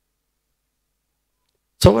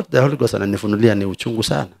 So what the Holy Ghost ananifunulia ni uchungu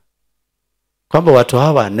sana. Kwamba watu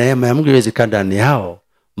hawa neema ya Mungu iwezi kaa ndani yao,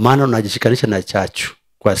 maana unajishikanisha na chachu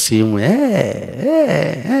kwa simu.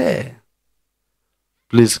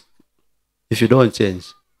 Please, if you don't change,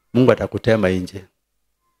 Mungu atakutema nje.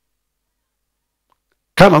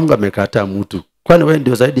 Kama Mungu amekataa mtu, kwani wewe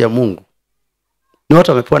ndio zaidi ya Mungu? Ni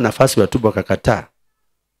watu wamepewa nafasi watubu wakakataa.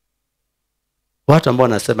 Watu ambao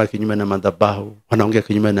wanasema kinyume na madhabahu, wanaongea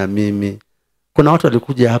kinyume na mimi. Kuna watu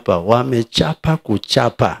walikuja hapa wamechapa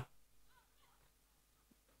kuchapa.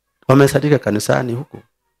 Wamesadika kanisani huku.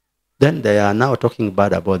 Then they are now talking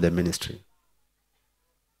bad about the ministry.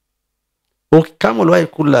 Kama uliwahi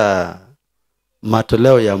kula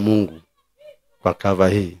matoleo ya Mungu kwa kava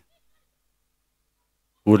hii,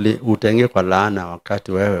 utenge kwa laana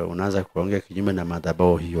wakati wewe unaanza kuongea kinyume na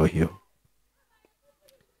madhabahu hiyo.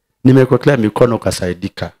 Nimekuwekelea mikono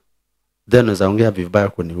ukasaidika. Then unaongea vibaya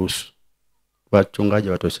kunihusu. Wachungaji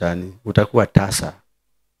watoshani, utakuwa tasa.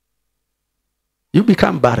 You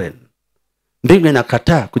become barren. Mbingu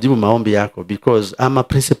inakataa kujibu maombi yako because I'm a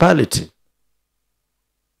principality.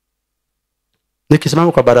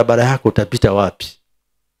 Nikisimama kwa barabara yako utapita wapi?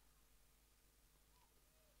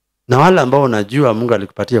 Na wale ambao unajua Mungu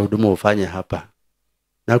alikupatia huduma ufanye hapa,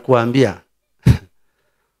 na kuambia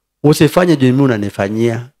usifanye juu mimi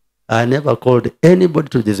unanifanyia. I never called anybody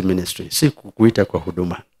to this ministry. Sikukuita kwa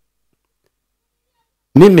huduma.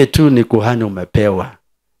 Mimi tu ni kuhani umepewa.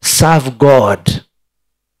 Serve God.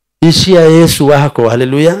 Ishia Yesu wako.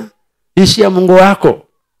 Hallelujah. Ishia Mungu wako.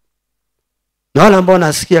 Na wale ambao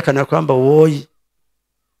nasikia kana kwamba woi,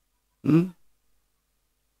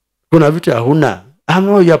 kuna vitu huna. I'm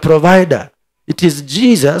not your provider. It is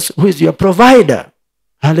Jesus who is your provider.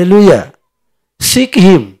 Hallelujah. Seek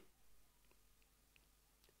him.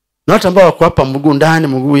 Na watu ambao wako hapa mguu ndani,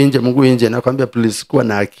 mguu nje, nakwambia please kuwa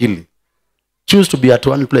na akili. Choose to be at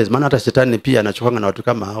one place. Maana hata shetani pia anachokanga na watu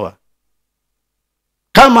kama hawa.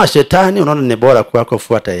 Kama shetani unaona ni bora kwako,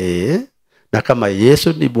 fuata yeye. Na kama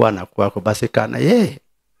Yesu ni Bwana kwako, basi kana yeye.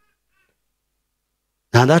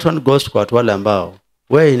 And that one goes kwa watu wale ambao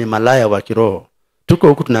wewe ni malaya wa kiroho. Tuko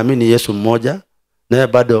huku tunaamini Yesu mmoja, na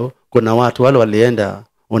bado kuna watu wale walienda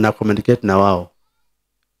una communicate na wao.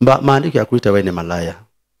 Maandiko ya kuita wewe ni malaya.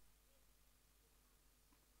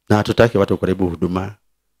 Na hatutaki watu karibu huduma.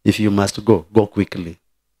 If you must go, go quickly.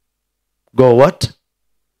 Go what?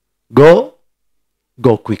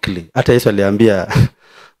 Go quickly. Hata Yesu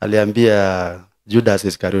aliambia Judas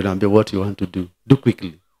Iscariot, aliambia what you want to do, do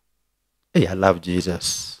quickly. Hey, I love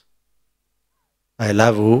Jesus. I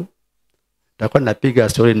love who? Takuwa napiga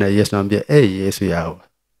story na Yesu, naambia hey Yesu yao.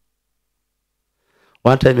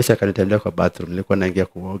 One time Yesu akanitembelea kwa bathroom, nilikuwa naingia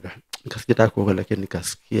kuoga. Nikasikia kuoga lakini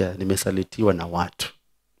nikasikia nimesalitiwa na watu.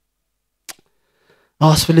 I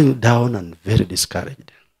was feeling down and very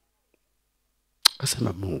discouraged.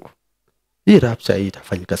 Kasema Mungu, hii rapture hii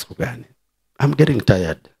itafanyika siku gani? I'm getting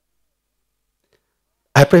tired.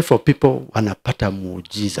 I pray for people wanapata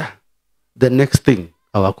muujiza. The next thing,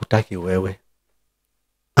 hawakutaki wewe.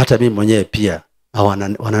 Hata mimi mwenyewe pia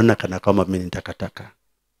wanaona kana kama mimi nitakataka.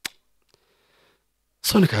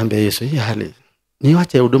 So nikaambia Yesu, hii hali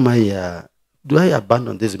niwache huduma hii ya, do I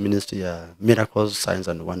abandon this ministry ya miracles, signs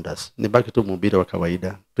and wonders? Nibaki tu mhubiri wa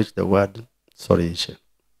kawaida, preach the word, sorry ishe.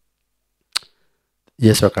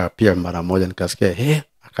 Yesu akapia mara moja, nikasikia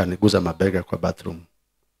akaniguza mabega kwa bathroom.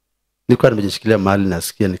 Nilikuwa nimejishikilia mahali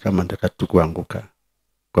nasikia ni kama nataka tu kuanguka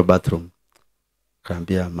kwa bathroom.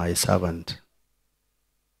 Akaambia, my servant,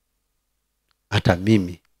 hata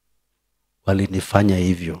mimi walinifanya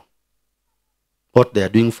hivyo. What they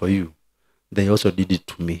are doing for you, they also did it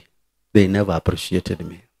to me. They never appreciated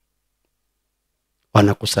me.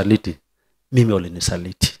 Wanakusaliti, mimi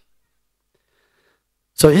walinisaliti.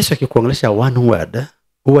 So Yesu akikuongelesha one word,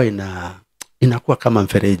 huwa inakuwa kama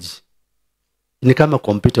mfereji. Ni kama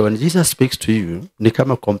computer. When Jesus speaks to you, ni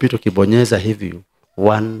kama computer kibonyeza hivi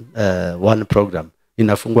one program,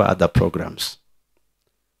 inafungua other programs.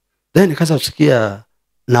 Then nikaanza kusikia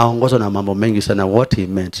naongozwa na mambo mengi sana. What he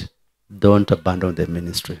meant, don't abandon the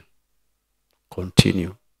ministry.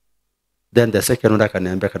 Continue. Then the second one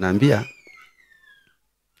akaniambia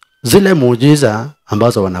zile muujiza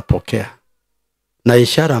ambazo wanapokea na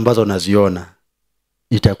ishara ambazo wanaziona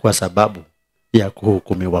itakuwa sababu ya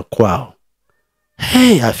kuhukumiwa kwao.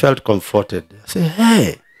 Hey, I felt comforted. I said,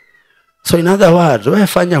 hey. So in other words, wewe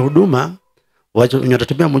fanya huduma,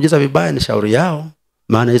 watatumia muujiza vibaya ni shauri yao,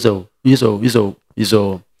 maana hizo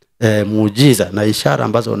muujiza na ishara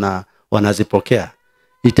ambazo wanazipokea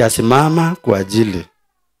itasimama kwa ajili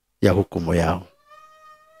ya hukumu yao.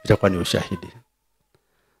 Itakuwa ni ushahidi.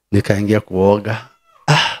 Nikaingia kuoga.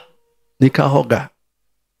 Nikaoga.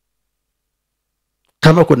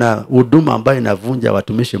 Kama kuna huduma ambayo inavunja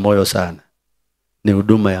watumishi moyo sana, ni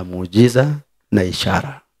huduma ya muujiza na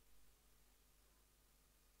ishara.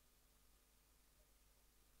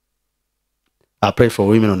 I pray for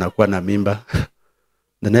women wanakuwa na mimba.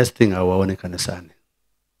 The next thing hawaone kanisani.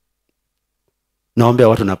 Naombea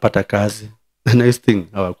watu napata kazi. The next thing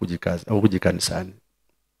hawakuji kanisani.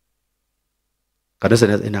 Kanisa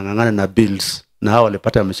inang'ang'ana na bills, na hao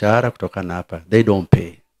walipata mshahara kutoka na hapa. They don't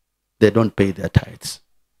pay their tithes.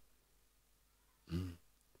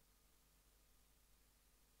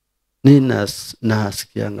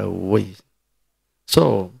 Nasikianga uwe.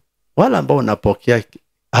 So, wala ambao unapokea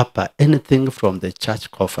hapa anything from the church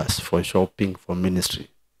coffers for shopping, for ministry,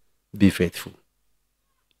 be faithful.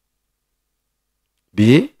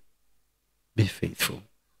 Be faithful.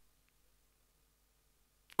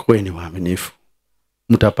 Kuweni waaminifu.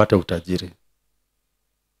 Mtapata utajiri.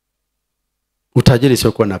 Utajiri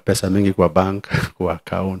sio kuwa na pesa mingi kwa bank, kwa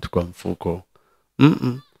account, kwa mfuko.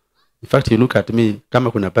 In fact, you look at me,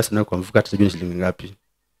 kama kuna pesa na kwa mfuko hata sijui shilingi ngapi.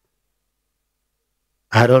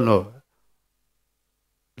 I don't know.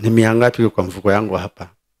 Ni mia ngapi kwa mfuko yangu hapa.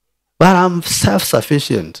 But I'm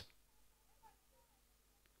self-sufficient.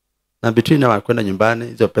 Na between now and kwenda nyumbani,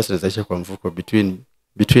 hizo pesa zitaisha kwa mfuko between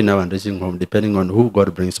now and reaching home, depending on who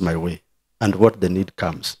God brings my way and what the need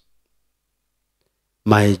comes.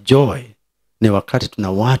 My joy ni wakati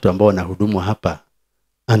tuna watu ambao wanahudumu hapa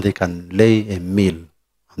and they can lay a meal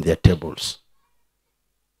on their tables.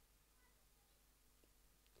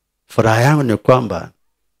 Furaha yangu ni kwamba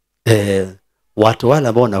watu wale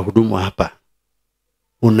ambao wanahudumu hapa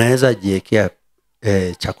unaweza jiwekea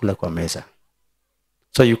chakula kwa meza.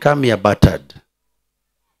 So you come here battered.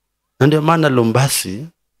 Na ndio maana Lumbasi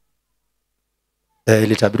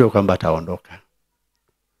ilitabiriwa kwamba ataondoka.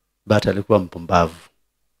 But alikuwa mpumbavu.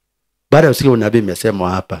 Baada ya usiku unabii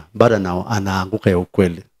imesemwa hapa, baada anaanguka ya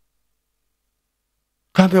ukweli.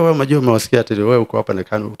 Kaambia wewe unajua umewasikia ati wewe uko hapa na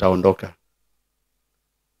kana utaondoka.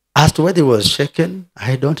 As to whether he was shaken,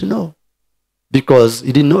 I don't know. Because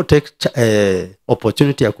he did not take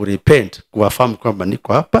opportunity ya kurepent, kuwafahamu kwamba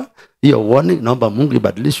niko hapa, hiyo warning, naomba Mungu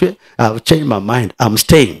ibadilishwe, I've changed my mind, I'm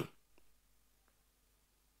staying.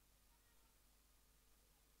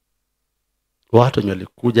 Watu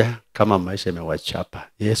walikuja kama maisha yamewachapa,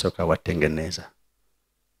 Yesu akawatengeneza.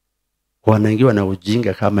 Wanaingiwa na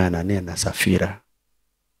ujinga kama Anania na Safira.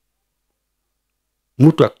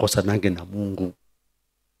 Mtu akosanange na Mungu.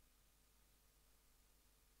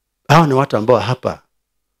 Hao ni watu ambao hapa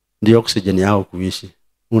ndio oxygen yao kuishi.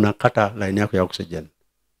 Unakata line yako ya oxygen.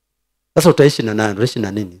 Sasa utaishi na nani? Utaishi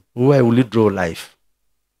na nini? Why will you draw life?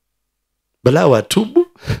 Bala watubu,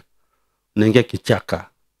 unaingia kichaka.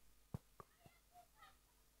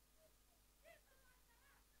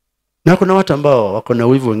 Na kuna watu ambao wako na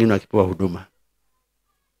wivu wengine wakipewa huduma.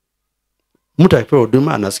 Mtu akipewa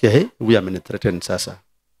huduma anasikia, hey, we are threatened sasa.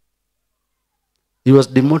 He was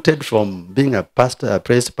demoted from being a pastor, a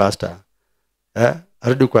praise pastor.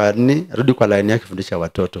 Arudi kwa line yake kufundisha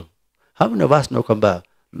watoto. How many of us know kwamba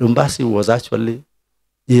Lumbasi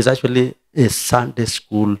is actually a Sunday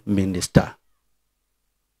school minister.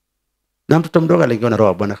 Na mtoto mdogo aliingia na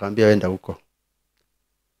roho Bwana akamwambia wenda huko.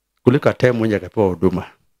 Kuliko time mmoja akapewa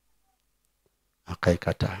huduma.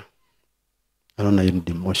 Akaikataa. Anaona hiyo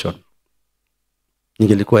demotion.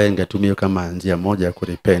 Ingelikuwa ingetumia kama njia moja ya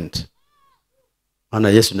kurepent. Maana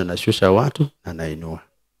Yesu ndiye anashusha watu na anainua.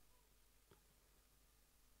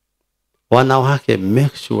 Wanawake,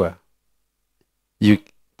 make sure you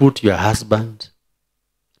put your husband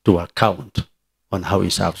to account on how he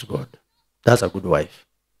serves God. That's a good wife.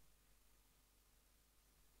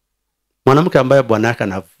 Mwanamke ambaye bwana yake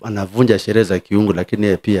anavunja sheria za kiungu, lakini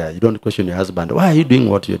yeye pia you don't question your husband. Why are you doing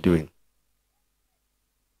what you're doing?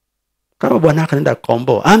 Kama bwana yake anaenda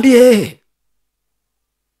kombo, ambie.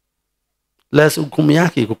 Lesa hukumu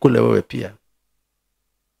yake ikukule wewe pia.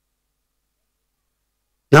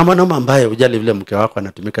 Na mwanaume ambaye hujali vile mke wako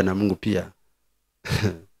anatumika na Mungu pia.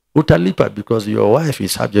 Utalipa because your wife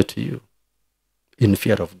is subject to you in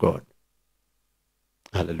fear of God.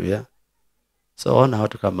 Hallelujah. So ona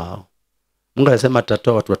watu kama hao. Mungu anasema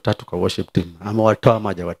atatoa watu 3 kwa worship team. Ama watoa ama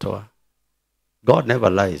hajawatoa. God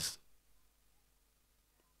never lies.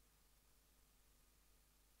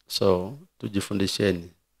 So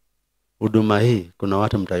tujifundisheni. Huduma hii kuna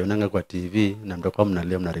watu mtaionanga kwa TV na mtakuwa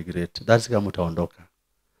mnalia mna regret. That's kama utaondoka.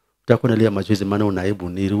 Utakuwa unalia machozi maana unaibu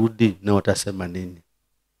nirudi na watasema nini?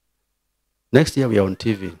 Next year we are on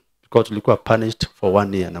TV because tulikuwa punished for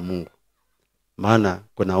 1 year na Mungu. Maana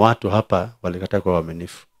kuna watu hapa walikataa kwa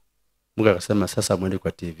waaminifu. Mungu akasema sasa mwende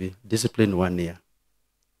kwa TV. Discipline 1 year.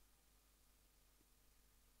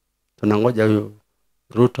 Tunangoja huyo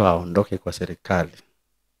Ruto aondoke kwa serikali.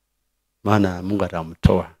 Maana Mungu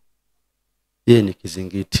atamtoa. Yeye ni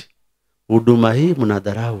kizingiti. Huduma hii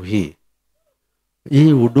mnadharau hii.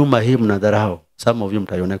 Hii huduma hii mnadharau. Some of you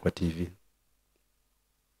mtaiona kwa TV.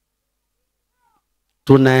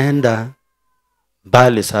 Tunaenda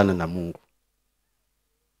mbali sana na Mungu.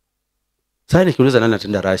 Sasa nikiuliza nani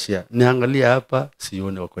atenda Russia, niangalia hapa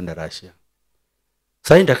sione wa kwenda Russia.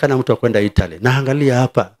 Sasa nitakana mtu akwenda Italy, naangalia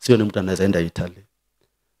hapa sione mtu anaweza enda Italy.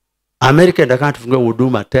 America ndakana tufungue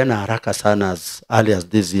huduma tena haraka sana as early as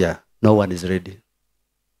this year. No one is ready.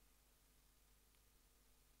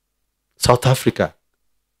 South Africa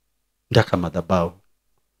ndaka madhabahu.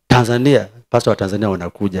 Tanzania, pastor wa Tanzania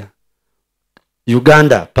wanakuja.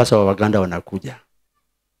 Uganda, pastor wa Uganda wanakuja.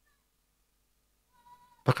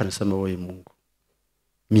 Paka nasema wewe Mungu,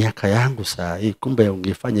 miaka yangu saa hii kumbe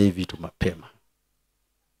ungefanya hivi vitu mapema.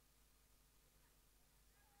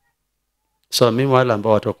 So mimi wale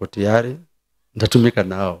ambao watu wako tayari nitatumika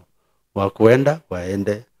nao. Wakwenda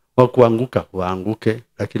waende, wakuanguka waanguke,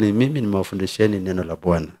 lakini mimi nimewafundisheni neno la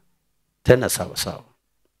Bwana. Tena sawa sawa.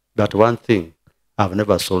 But one thing, I've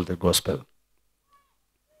never sold the gospel.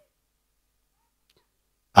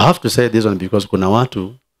 I have to say this one because kuna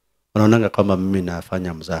watu wanaonanga kama mimi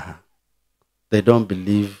nafanya mzaha. They don't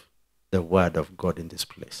believe the word of God in this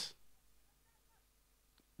place.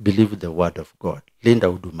 Believe the word of God. Linda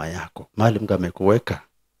huduma yako. Mahali Mungu amekuweka,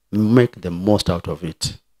 make the most out of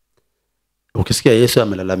it. Ukisikia Yesu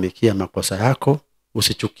amelalamikia makosa yako,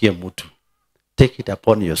 usichukie mtu. Take it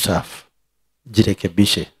upon yourself.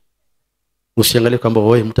 Jirekebishe. Usiangalie kwamba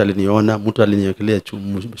wewe mtu aliniona, mtu aliniwekelea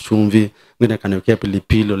chumvi, mwingine akaniwekea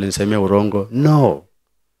pilipili, alinisemea urongo. No.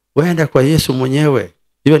 Waenda kwa Yesu mwenyewe.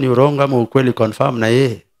 Iwe ni urongo ama ukweli, confirm na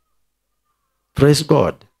yeye. Praise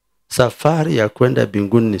God. Safari ya kwenda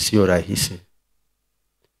mbinguni sio rahisi.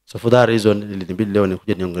 So for that reason, nilinibidi leo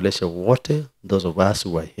nikuje niongeleshe wote, those of us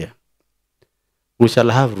who are here. We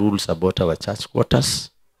shall have rules about our church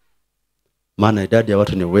quarters. Maana idadi ya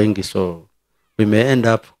watu ni wengi, so we may end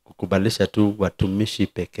up kukubalisha tu watumishi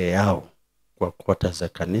peke yao kwa quarters za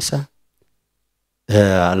kanisa.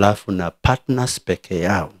 Alafu na partners peke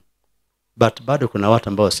yao. But bado kuna watu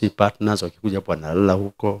ambao si partners, wakikuja hapo wanalala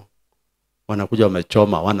huko. Wanakuja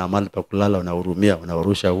wamechoma, wana mahali pa kulala, wanahurumia,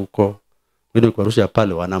 wanawarusha huko. Wengine kuwarusha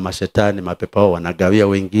pale wana mashetani, mapepo wao wanagawia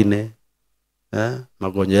wengine.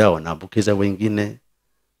 Magonjwa yao wanaambukiza wengine.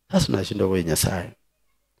 Sasa tunashindwa wewe Nyasaye.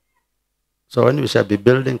 So when we shall be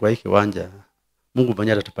building kwa hii kiwanja, Mungu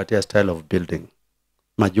mwenyewe atatupatia style of building.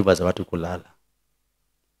 Majumba za watu kulala.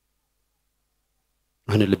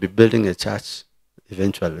 When we'll be building a church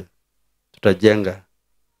eventually, tutajenga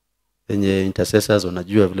yenye intercessors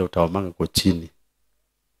wanajua vile utawamanga kwa chini.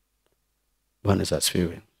 Bwana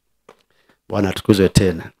asifiwe. Bwana atukuzwe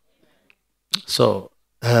tena. So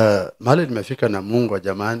mahali nimefika na Mungu wa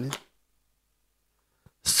jamani,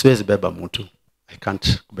 siwezi beba mtu. I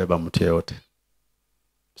can't kubeba mtu yeyote.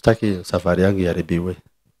 Sitaki safari yangu iharibiwe.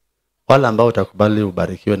 Wala ambao utakubali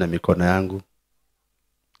ubarikiwe na mikono yangu,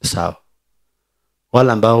 sawa.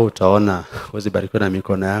 Wala ambao utaona huwezi barikiwe na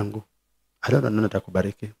mikono yangu, I don't know nani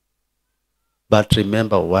atakubariki. But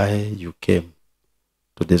remember why you came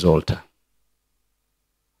to this altar.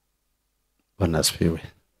 Bwana asifiwe.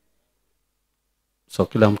 So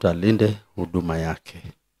kila mtu alinde huduma yake.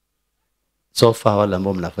 So far wale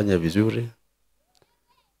ambao mnafanya vizuri,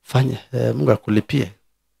 fanya Mungu akulipie.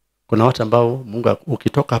 Kuna watu ambao Mungu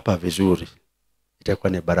ukitoka hapa vizuri itakuwa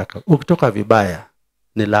ni baraka. Ukitoka vibaya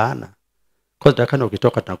ni laana. Kwa sababu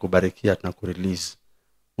ukitoka tunakubarikia, tunakurelease.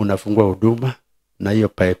 Unafungua huduma na hiyo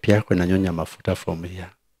pipe yako inanyonya mafuta from here.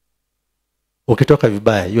 Ukitoka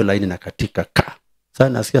vibaya hiyo line inakatika ka. Sasa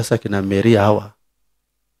nasikia sasa kina Maria hawa.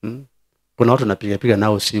 Kuna watu napiga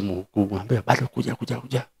nao simu huku, mwambie bado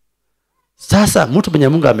kuja. Sasa mtu mwenye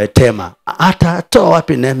Mungu ametema, atatoa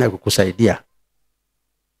wapi neema ya kukusaidia?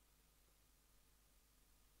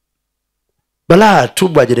 Bala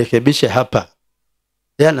tubu ajirekebishe hapa.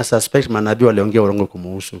 Yeye ana suspect manabii waliongea urongo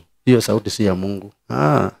kumuhusu. Hiyo sauti si ya Mungu.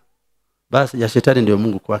 Basi ya shetani ndio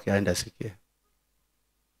Mungu kwake aenda sikie.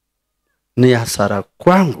 ni hasara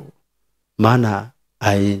kwangu, maana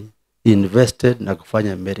I invested na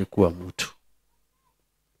kufanya Mary kuwa mtu.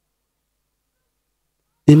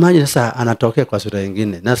 Imagine sasa anatokea kwa sura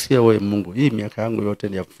nyingine. Nasikia wewe Mungu, hii miaka yangu yote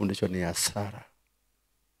ni ya kufundishwa ni hasara.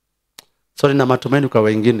 So nina matumaini kwa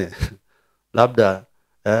wengine. Labda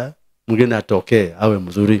mwingine atokee awe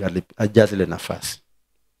mzuri, ajaze ile nafasi.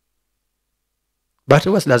 But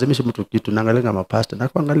huwa silazimishi mtu kitu, naangalia mapasta na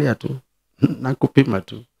kuangalia tu na kupima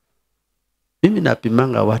tu. Mimi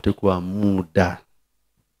napimanga watu kwa muda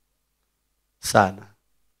sana.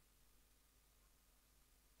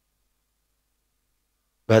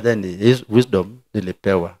 But then his wisdom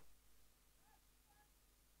nilipewa.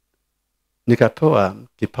 Nikapewa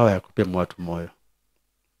kipawa ya kupima watu moyo.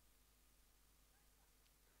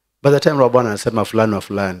 By the time Roho Bwana anasema fulani wa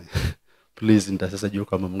fulani, please nitasasa juu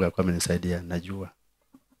kama Mungu alikuwa amenisaidia, najua.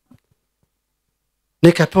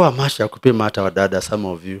 Nikapewa macho ya kupima hata wadada, some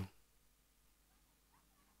of you.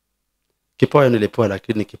 Kipawa nilipewa,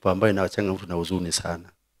 lakini kipawa ambayo inawachanga mtu na huzuni sana.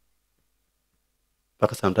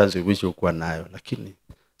 Mpaka sometimes we wish ukuwa nayo, lakini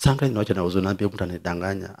sometimes inawacha na huzuni, naambia mtu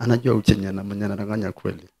anidanganya, anajua uchenya na mwenye anadanganya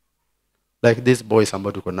kweli. Like this boys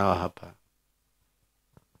ambao tuko nao hapa.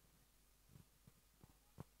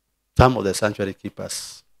 Some of the sanctuary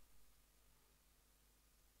keepers.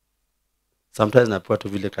 Sometimes napewa tu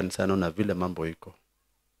vile kanisa naona vile mambo iko.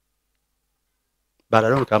 But I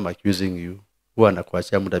don't come accusing you. Huwa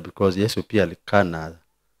nakuachia muda because Yesu pia alikaa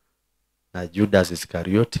na Judas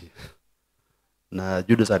Iskarioti. Na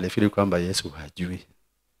Judas alifikiri kwamba Yesu hajui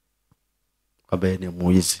kwamba ni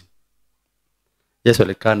mwizi. Yesu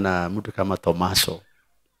alikaa na mtu kama Tomaso.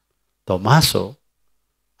 Tomaso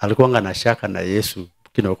alikuwa na shaka na Yesu,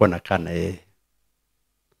 lakini alikuwa anakaa na yeye.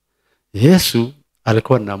 Yesu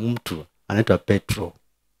alikuwa na mtu anaitwa Petro,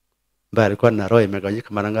 ambaye alikuwa na roho imegawanyika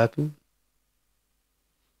mara ngapi?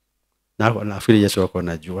 Na nafikiri Yesu wako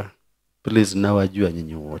anajua. Please, na wajua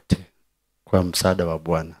nyinyi wote kwa msaada wa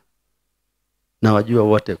Bwana. Na wajua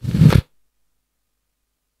wote.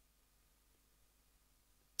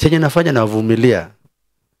 Chenye nafanya na vumilia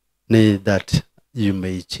ni that you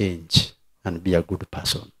may change and be a good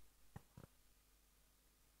person.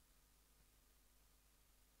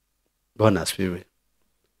 Bwana asifiwe.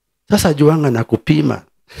 Sasa juanga na kupima.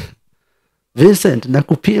 Vincent na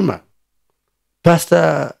kupima.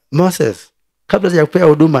 Pastor Moses, kabla ya kupea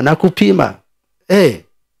huduma na kupima.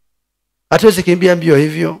 Hatuwezi kimbia mbio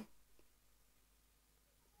hivyo.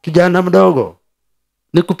 Kijana mdogo,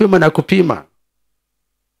 ni kupima na kupima.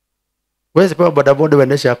 Wewe pewa bodaboda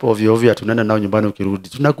uendeshe hapo ovyo ovyo, tunaenda nao nyumbani ukirudi.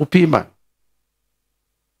 Tunakupima.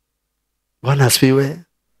 Bwana asifiwe.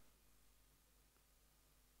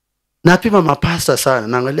 Napima mapasta sana,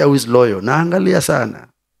 naangalia who is loyal, naangalia sana.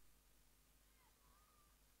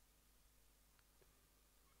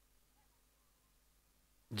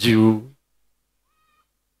 Juu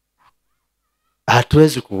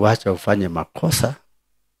hatuwezi kuacha ufanye makosa.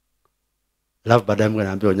 Alafu baadaye Mungu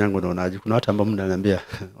ananiambia Onyango, unaonaje? Kuna watu ambao Mungu ananiambia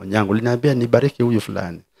Onyango, liniambia nibariki huyu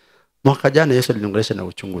fulani. Mwaka jana Yesu aliniongelesha na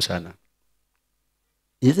uchungu sana.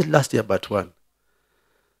 Is it last year but one?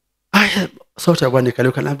 Sauti ya Bwana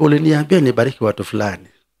ikaliuka, na uliniambia nibariki watu fulani.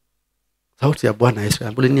 Sauti ya Bwana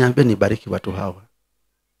Yesu, uliniambia nibariki watu hawa.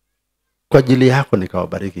 Kwa ajili yako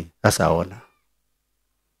nikawabariki. Sasa ona.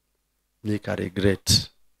 Nika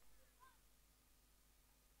regret.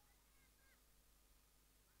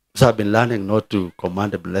 So I've been learning not to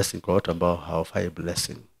command a blessing kwa watu ambao hawafai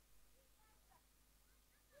blessing.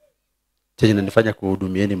 Chenye nanifanya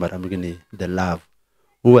kuhudumieni mara mingi ni the love.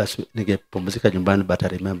 Huwa ningepumzika nyumbani, but I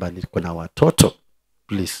remember niko na watoto.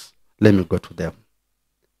 Please, let me go to them.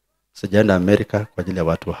 Sijaenda Amerika kwa ajili ya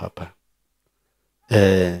watu hapa.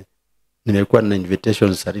 Nimekuwa na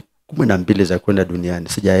invitations 12 za kwenda duniani.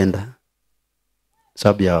 Sijaenda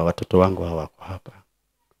sababu ya watoto wangu hawako hapa.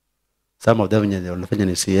 Some of them wenye wanafanya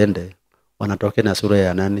nisiende wanatokea na sura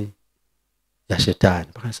ya nani? Ya shetani.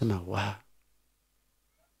 Mpaka nasema wow.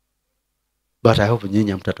 But I hope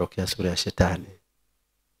nyinyi mtatokea sura ya shetani.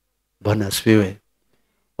 Bwana asifiwe.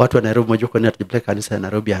 Watu wa Nairobi mmoja kwa nini atujipeleka kanisa ya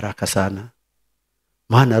Nairobi haraka sana?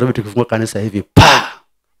 Maana Nairobi tukifungua kanisa hivi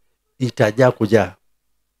itajaa kujaa.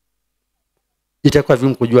 Itakuwa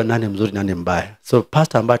vigumu kujua nani mzuri nani mbaya. So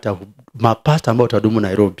mapasta ambao utadumu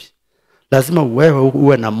Nairobi, lazima wewe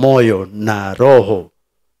uwe na moyo na roho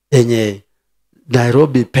yenye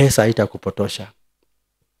Nairobi pesa haitakupotosha.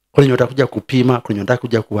 Kuna wenye watakuja kupima, kuna wenye wanataka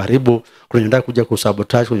kuja kuharibu, kuna wenye wanataka kuja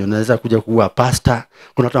kusabotage, kuna wenye wanaweza kuja kuua pastor,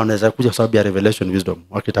 kuna watu wanaweza kuja kwa sababu ya revelation wisdom,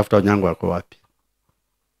 wakitafuta Onyango wako wapi.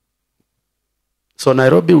 So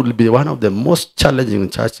Nairobi will be one of the most challenging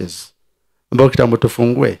churches. Ambao kitambo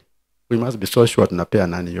tufungue, we must be so sure tunapea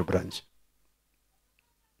nani hiyo branch.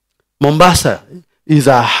 Mombasa is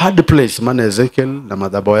a hard place, maana Ezekiel na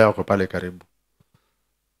madhabahu yako pale karibu.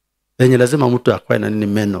 Yenye lazima mtu akwae na nini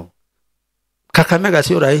meno. Kakamega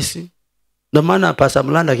sio rahisi. Ndio maana Pastor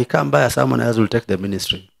Mlanda akikaa mbaya, someone else will take the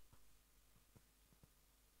ministry.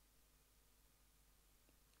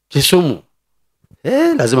 Kisumu,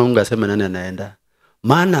 lazima Mungu aseme nani anaenda.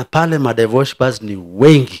 Maana pale madevoshers ni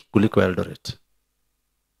wengi kuliko Eldoret.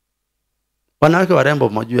 Wanawake warembo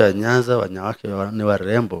mmoja Nyanza, wanawake ni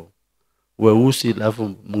warembo weusi, alafu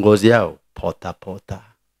ngozi yao pota pota.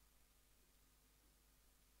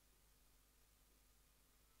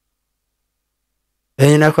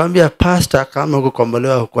 Nakwambia pastor, kama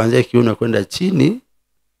ukokombolewa kuanzia kiuno kwenda chini,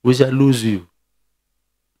 we shall lose you.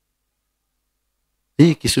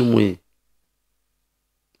 Hii Kisumu hii.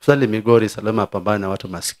 Sali Migori Salama pambana na watu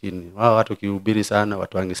maskini. Wao watu kihubiri sana,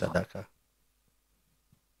 watu wangi sadaka.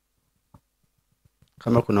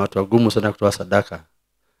 Kama kuna watu wagumu sana kutoa sadaka,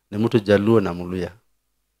 ni mtu Jaluo na Muluya.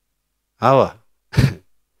 Hawa.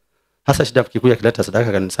 Hasa shida Kikuyu akileta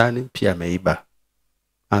sadaka kanisani pia ameiba.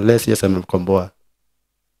 Unless Yesu amemkomboa.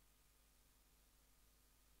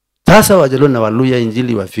 Sasa Wajaluo na Waluya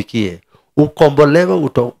injili wafikie. Ukombolewe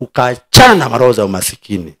ukaachana maroho za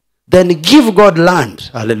umasikini. Then give God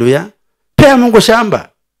land. Hallelujah. Pea Mungu shamba.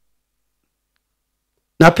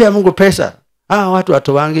 Na pea Mungu pesa.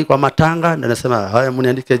 Watu wangi kwa matanga na nasema haya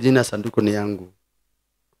mniandike jina, sanduku ni yangu.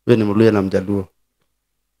 Wewe ni Mluya na Mjaluo.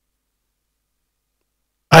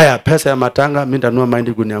 Haya pesa ya matanga mimi ndanua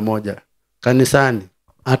mahindi gunia 1. Kanisani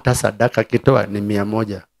hata sadaka kitoa ni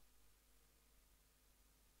 100.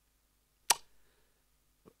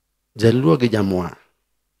 Jaluo kijamua.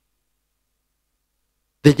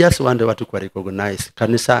 They just want watu kwa recognize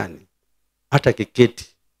kanisani hata kiketi.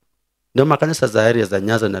 Ndio makanisa za area za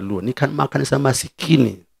Nyanza na Luo ni makanisa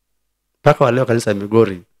masikini. Paka waleo kanisa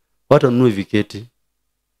Migori watu wanunue viketi.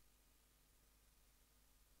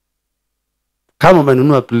 Kama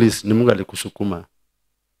umenunua please, ni Mungu alikusukuma.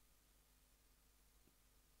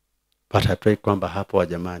 But I pray kwamba hapo wa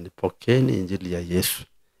jamani, pokeni injili ya Yesu.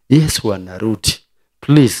 Yesu anarudi.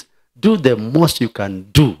 Please do the most you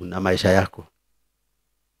can do na maisha yako.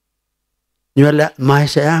 Nywele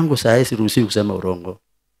maisha yangu saa siruhusi kusema urongo.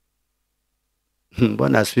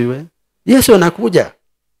 Bwana asifiwe. Yesu anakuja.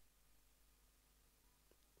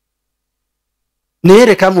 Ni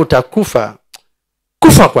ile kama utakufa,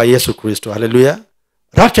 kufa kwa Yesu Kristo. Haleluya.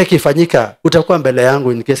 Rapture ikifanyika utakuwa mbele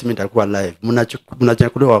yangu in case mimi nitakuwa live.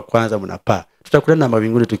 Mnachukuliwa wa kwanza mnapaa. Tutakutana na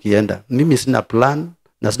mawinguni tukienda. Mimi sina plan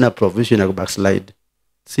na sina provision ya backslide.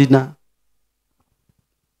 Sina.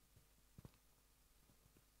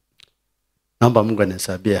 Naomba Mungu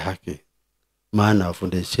anisabie haki. Maana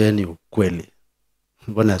wafundisheni ukweli.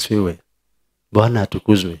 Bwana asifiwe. Bwana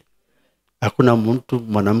atukuzwe. Hakuna mtu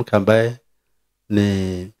mwanamke ambaye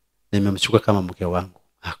nimemchukua kama mke wangu.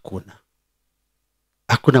 Hakuna.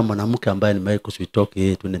 Hakuna mwanamke ambaye nimewahi kusitoke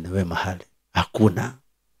yeye tu nenewe mahali. Hakuna.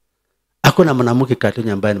 Hakuna mwanamke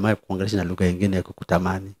katoni ambaye nimewahi kuongelesha na lugha nyingine ya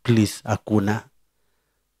kukutamani. Please, hakuna.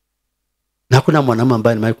 Na hakuna mwanamume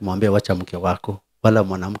ambaye nimewahi kumwambia wacha mke wako, wala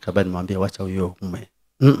mwanamke ambaye nimwambia wacha huyo mume.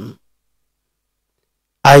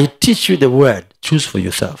 I teach you the word, choose for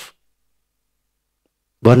yourself.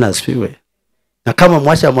 Bwana asifiwe. Na kama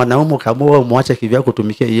mwacha mwanaume kama mwacha kivyako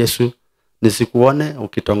kutumikia Yesu, nisikuone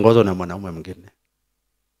ukitongozwa na mwanaume mwingine.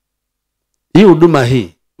 Hii huduma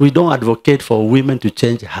hii, we don't advocate for women to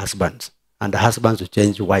change husbands and husbands to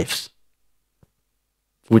change wives.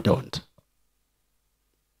 We don't.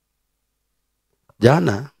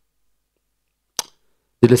 Jana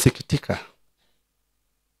nilisikitika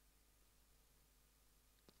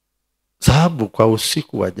sababu kwa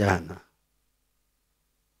usiku wa jana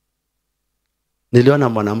niliona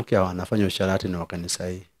mwanamke anafanya usharati na kanisa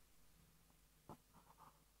hii.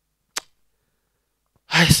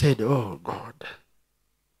 I said, oh God.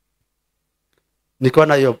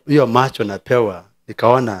 Nikaona hiyo macho napewa,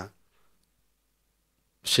 nikaona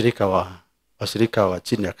washirika wa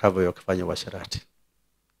chini ya kavo wakifanya washarati.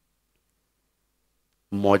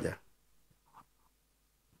 Mmoja.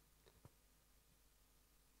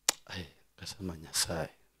 Kasema Nyasaye.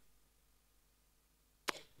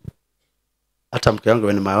 Hata mke wangu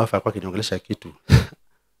when my wife alikuwa kiniongelesha kitu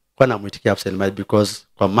kwa namuitikia absent mind because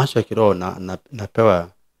kwa macho ya kiroho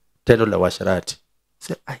napewa tendo la washarati.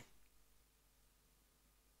 Say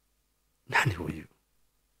nani huyu?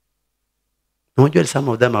 Unajua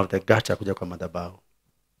some of them have the guts kuja kwa madhabahu.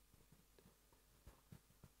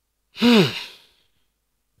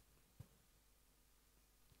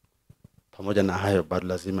 Pamoja na hayo bado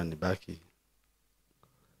lazima nibaki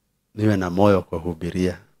niwe na moyo kwa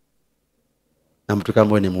kuhubiria. Na mtu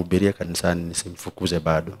kama wewe ni mhubiria kanisani nisimfukuze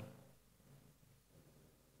bado.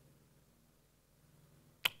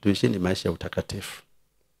 tuishini maisha ya utakatifu.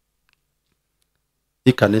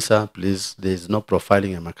 Hii kanisa, please, there is no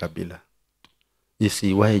profiling ya makabila.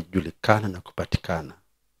 Isiwahi julikana na kupatikana.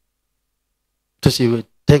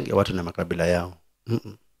 Tusitenge watu na makabila yao.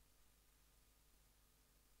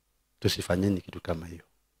 Tusifanyeni kitu kama hiyo.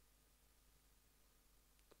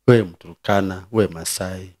 Wewe Mturkana, wewe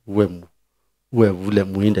Masai, wewe vule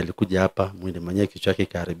Muhindi alikuja hapa, Muhindi mwenyewe kichwa chake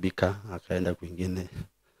kiharibika, akaenda kwingine.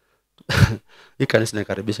 Hii kanisa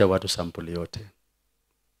inakaribisha watu sampuli yote.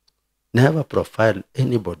 Never profile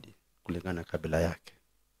anybody kulingana na kabila yake.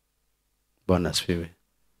 Bwana asifiwe.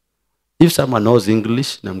 If someone knows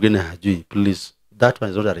English na mwingine hajui, please, that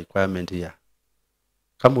one is not a requirement here.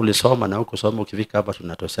 Kama ulisoma na ukusoma, ukifika hapa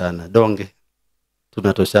tunatoshana. Donge.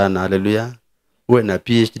 Tunatoshana. Hallelujah. Uwe na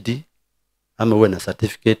PhD ama uwe na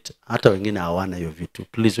certificate, hata wengine hawana hiyo vitu.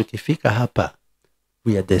 Please, ukifika hapa,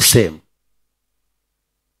 we are the same.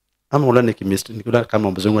 Ama ulane nikula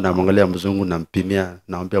kama mzungu na mwangalia mzungu na mpimia,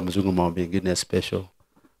 naambia mzungu maombi mengine special,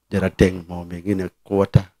 Jerateng maombi mengine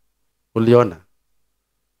quarter. Uliona?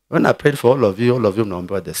 When I prayed for all of you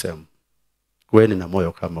mnaombewa the same. Kweni na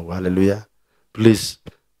moyo kama hallelujah. Please,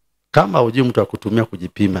 kama hujui mtu akutumia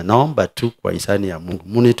kujipima, naomba tu kwa hisani ya Mungu,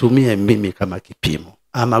 munitumie mimi kama kipimo.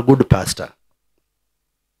 I'm a good pastor.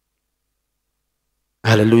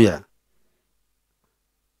 Hallelujah.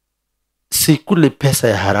 Sikuli pesa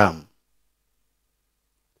ya haramu.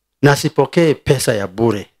 Na sipokee pesa ya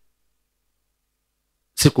bure.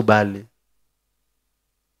 Sikubali.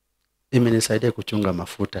 Imenisaidia kuchunga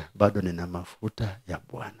mafuta. Bado nina mafuta ya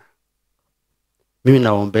Bwana. Mimi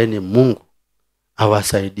naombeni Mungu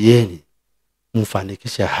awasaidieni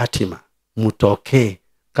mfanikishe hatima, mtokee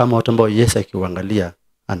kama watu ambao Yesu akiwaangalia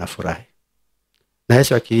anafurahi. Na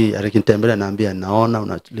Yesu akinitembelea anaambia naona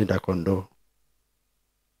unalinda kondoo.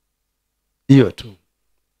 Hiyo tu.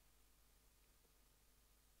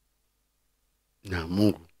 Na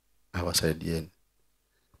Mungu awasaidieni.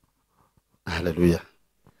 Hallelujah.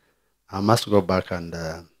 I must go back and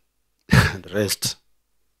rest.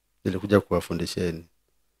 Nilikuja kuwafundisheni.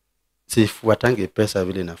 Sifuatangi pesa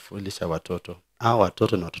vile nafundisha watoto. Hao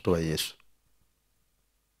watoto ni watoto wa Yesu.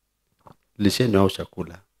 Lisheni wao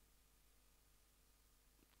chakula.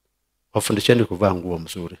 Wafundisheni kuvaa nguo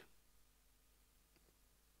mzuri.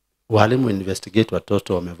 Walimu investigate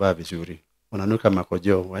watoto wamevaa vizuri. Unanuka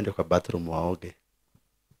makojoo, waende kwa bathroom waoge.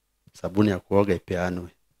 Sabuni ya kuoga ipeanwe.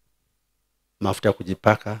 Mafuta ya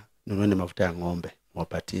kujipaka, nunueni mafuta ya ng'ombe,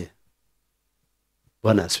 mwapatie.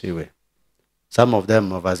 Bwana asifiwe. Some of them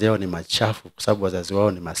mavazi yao ni machafu kwa sababu wazazi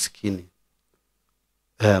wao ni maskini.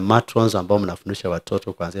 Matrons ambao mnafundisha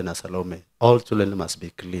watoto kuanzia na Salome, all children must be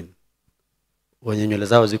clean. Wenye nywele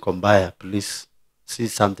zao ziko mbaya, please see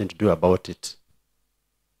something to do about it.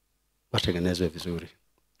 Watengenezwe vizuri.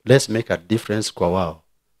 Let's make a difference kwa wao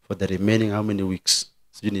for the remaining how many weeks?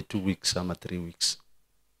 Sijui ni 2 weeks ama 3 weeks.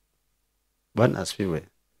 Bwana asifiwe.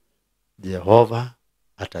 Jehova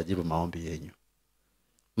atajibu maombi yenu.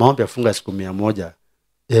 Maombi yafunga siku 100,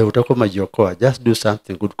 utakuwa umejiokoa. Just do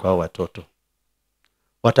something good kwa watoto.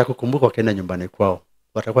 Watakukumbuka wakienda nyumbani kwao.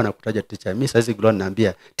 Watakuwa nakutaja teacher. Mimi saizi Glory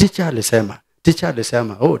naambia, teacher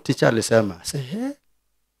alisema. Oh, teacher alisema. Say, hey.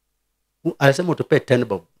 Alisema utupe 10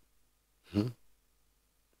 bob.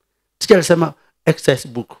 Teacher alisema exercise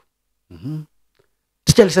book.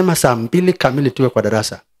 Teacher alisema saa 2 kamili tuwe kwa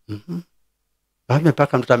darasa.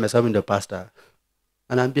 Mpaka mtoto amesema ndio pastor.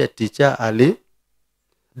 Anaambia teacher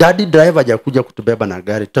daddy driver hajakuja kutubeba na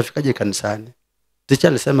gari. Tutafikaje kanisani? Teacher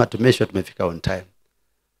alisema tumesho tumefika on time.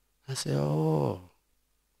 I say, oh.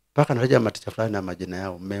 Paka naraja maticha fulani na majina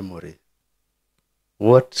yao, memory.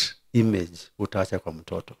 What image utaacha kwa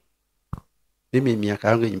mtoto? Mimi miaka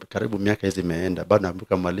yangu karibu miaka hizi imeenda, bado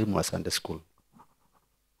nakumbuka mwalimu wa Sunday school.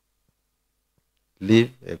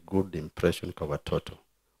 Leave a good impression kwa watoto.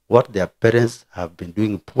 What their parents have been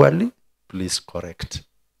doing poorly, please correct.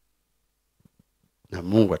 Na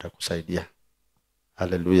Mungu atakusaidia.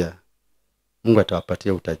 Hallelujah. Mungu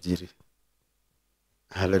atawapatia utajiri.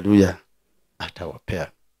 Hallelujah.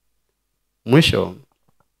 Atawapea. Mwisho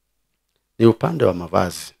ni upande wa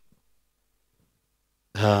mavazi.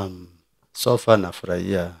 Sofa na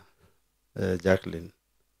furahia Jacqueline.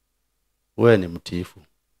 Wewe ni mtiifu.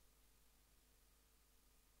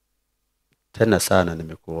 Tena sana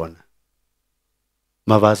nimekuona.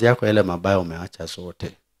 Mavazi yako yale mabaya umeacha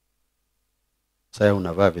zote. Sasa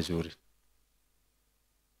unavaa vizuri.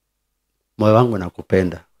 Moyo wangu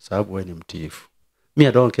nakupenda sababu wewe ni mtiifu. Me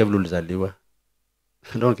I don't care vile ulizaliwa.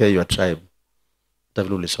 I don't care your tribe. Hata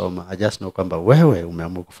vile ulisoma. I just know kwamba wewe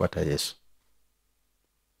umeamua kufuata Yesu.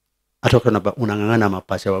 Hata unang'ang'ana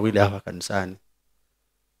mapacha wawili hapa kanisani.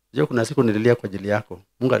 Je, kuna siku nililia kwa ajili yako.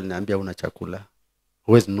 Mungu aliniambia una chakula.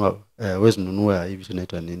 Huwezi nunua hivi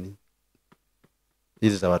tunaitwa nini?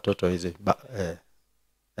 Hizi za watoto hizi.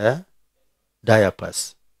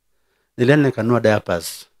 Diapers. Nilienda nikanunua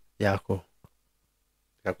diapers yako.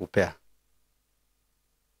 Nikakupea.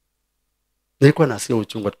 Nilikuwa nasikia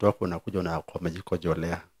uchungu watoto wako unakuja na kwa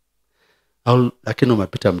majikojolea. Lakini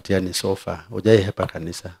umepita mtihani sofa. Hujai hepa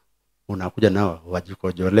kanisa. Unakuja nao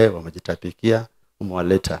wajikojolee, wamejitapikia,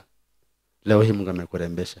 umewaleta. Leo hii Mungu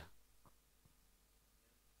amekurembesha.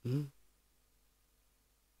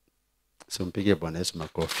 Simpigie Bwana Yesu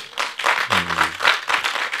makofi.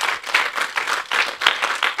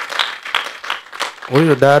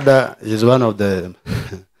 Huyo dada is one of the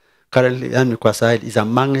currently, yani kwa side is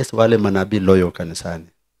amongst wale manabii loyal kanisani.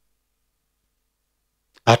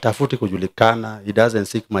 Atafuti kujulikana, he doesn't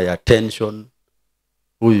seek my attention.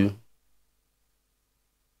 Huyu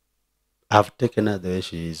I've taken her the way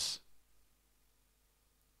she is.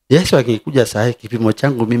 Yesu akikuja sahi, kipimo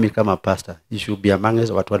changu mimi kama pastor, he should be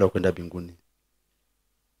amongst watu wale kwenda mbinguni.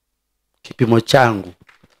 Kipimo changu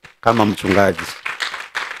kama mchungaji.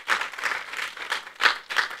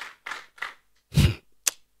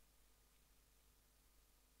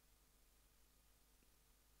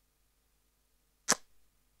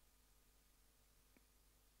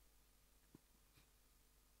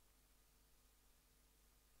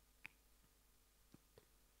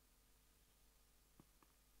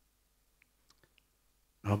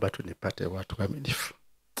 Naomba tu nipate watu waaminifu.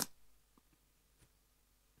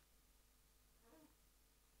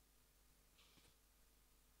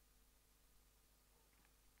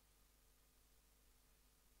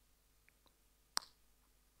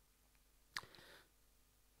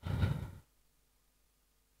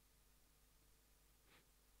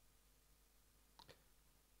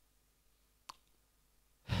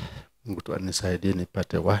 Mungu tu anisaidie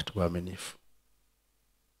nipate watu waaminifu.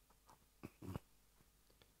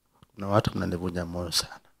 Kuna watu mnanivunja moyo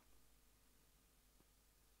sana.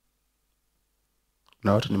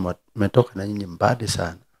 Kuna watu nimetoka na nyinyi mbali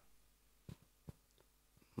sana.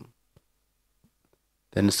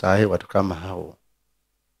 Then sahi watu kama hao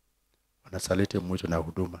wanasaliti mwito na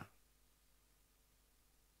huduma.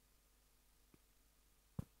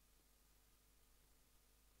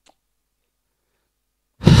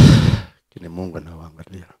 Kini Mungu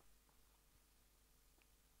anawaangalia.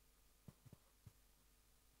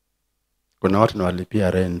 Kuna watu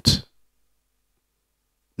nawalipia rent.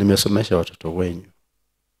 Nimesomesha watoto wenyu.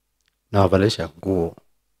 Nawavalisha nguo.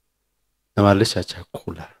 Nawalisha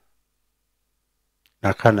chakula.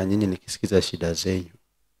 Nakaa na nyinyi nikisikiza shida zenyu.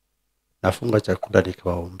 Nafunga chakula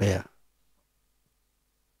nikiwaombea.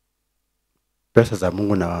 Pesa za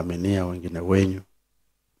Mungu nawaaminia wengine wenyu.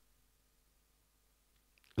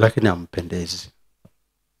 Lakini hampendezi.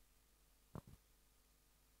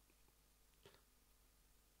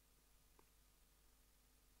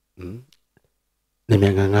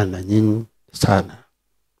 Nimeng'ang'ana nyinyi sana.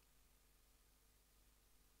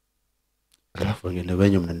 Alafu wengine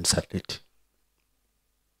wenyu mnanisaliti.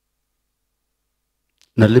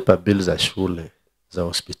 Nalipa bill za shule, za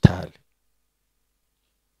hospitali.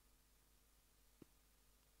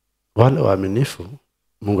 Wale waaminifu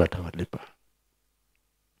Mungu atawalipa.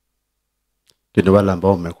 Kini wale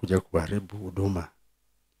ambao mmekuja kuharibu huduma,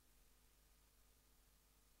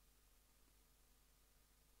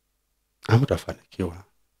 hamtafanikiwa.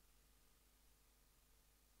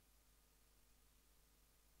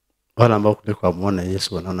 Wale ambao kuliko amuone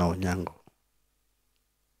Yesu wanaona Onyango.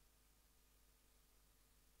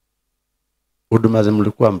 Huduma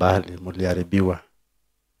zimlikuwa mbali, mliharibiwa.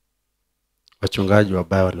 Wachungaji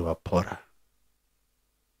wabaya waliwapora.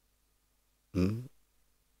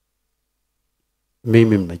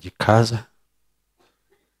 Mimi mmejikaza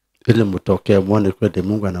ili mtokee muone kweli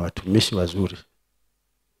Mungu ana watumishi wazuri.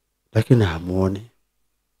 Lakini hamuoni.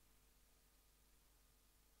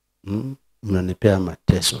 Mnanipea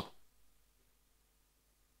mateso.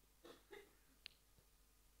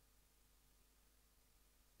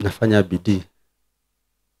 Nafanya bidii.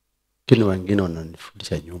 Kini wengine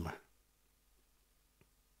wananifundisha nyuma.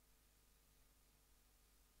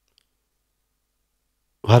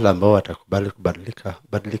 Wale ambao watakubali kubadilika,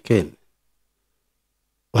 badilikeni.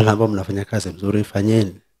 Wale ambao mnafanya kazi mzuri,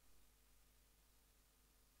 fanyeni.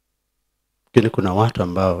 Kini kuna watu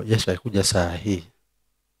ambao Yesu alikuja saa hii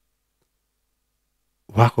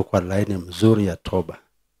wako kwa laini mzuri ya toba.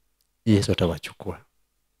 Yesu atawachukua.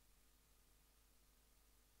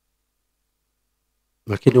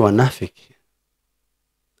 Lakini wanafiki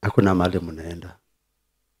hakuna mahali mnaenda.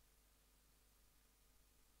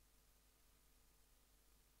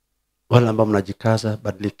 Wale ambao mnajikaza,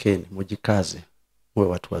 badilikeni, mjikaze, muwe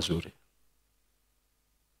watu wazuri.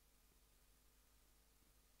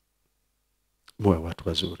 Muwe watu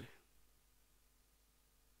wazuri.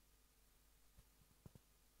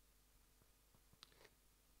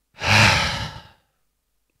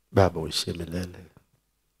 Baba uishie milele,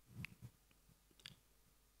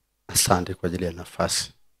 asante kwa ajili ya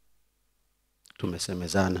nafasi.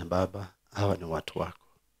 Tumesemezana Baba, hawa ni watu wako.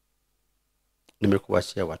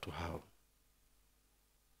 Nimekuachia watu hao.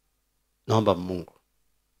 Naomba Mungu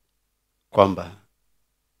kwamba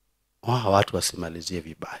wao watu wasimalizie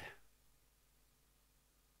vibaya.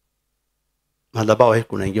 Madhabahu hii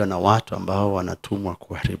kunaingiwa na watu ambao wanatumwa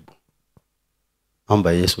kuharibu.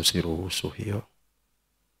 Naomba Yesu usiruhusu hiyo.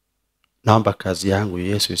 Naomba kazi yangu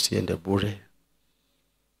Yesu isiende bure.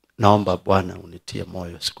 Naomba Bwana unitie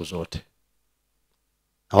moyo siku zote.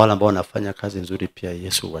 Na wale ambao wanafanya kazi nzuri pia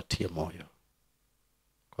Yesu watie moyo.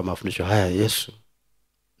 Kwa mafundisho haya Yesu,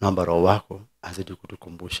 naomba Roho wako azidi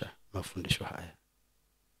kutukumbusha mafundisho haya.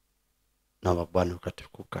 Naomba Bwana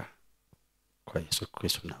ukatukuka. Kwa Yesu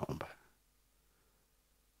Kristo naomba.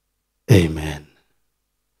 Amen.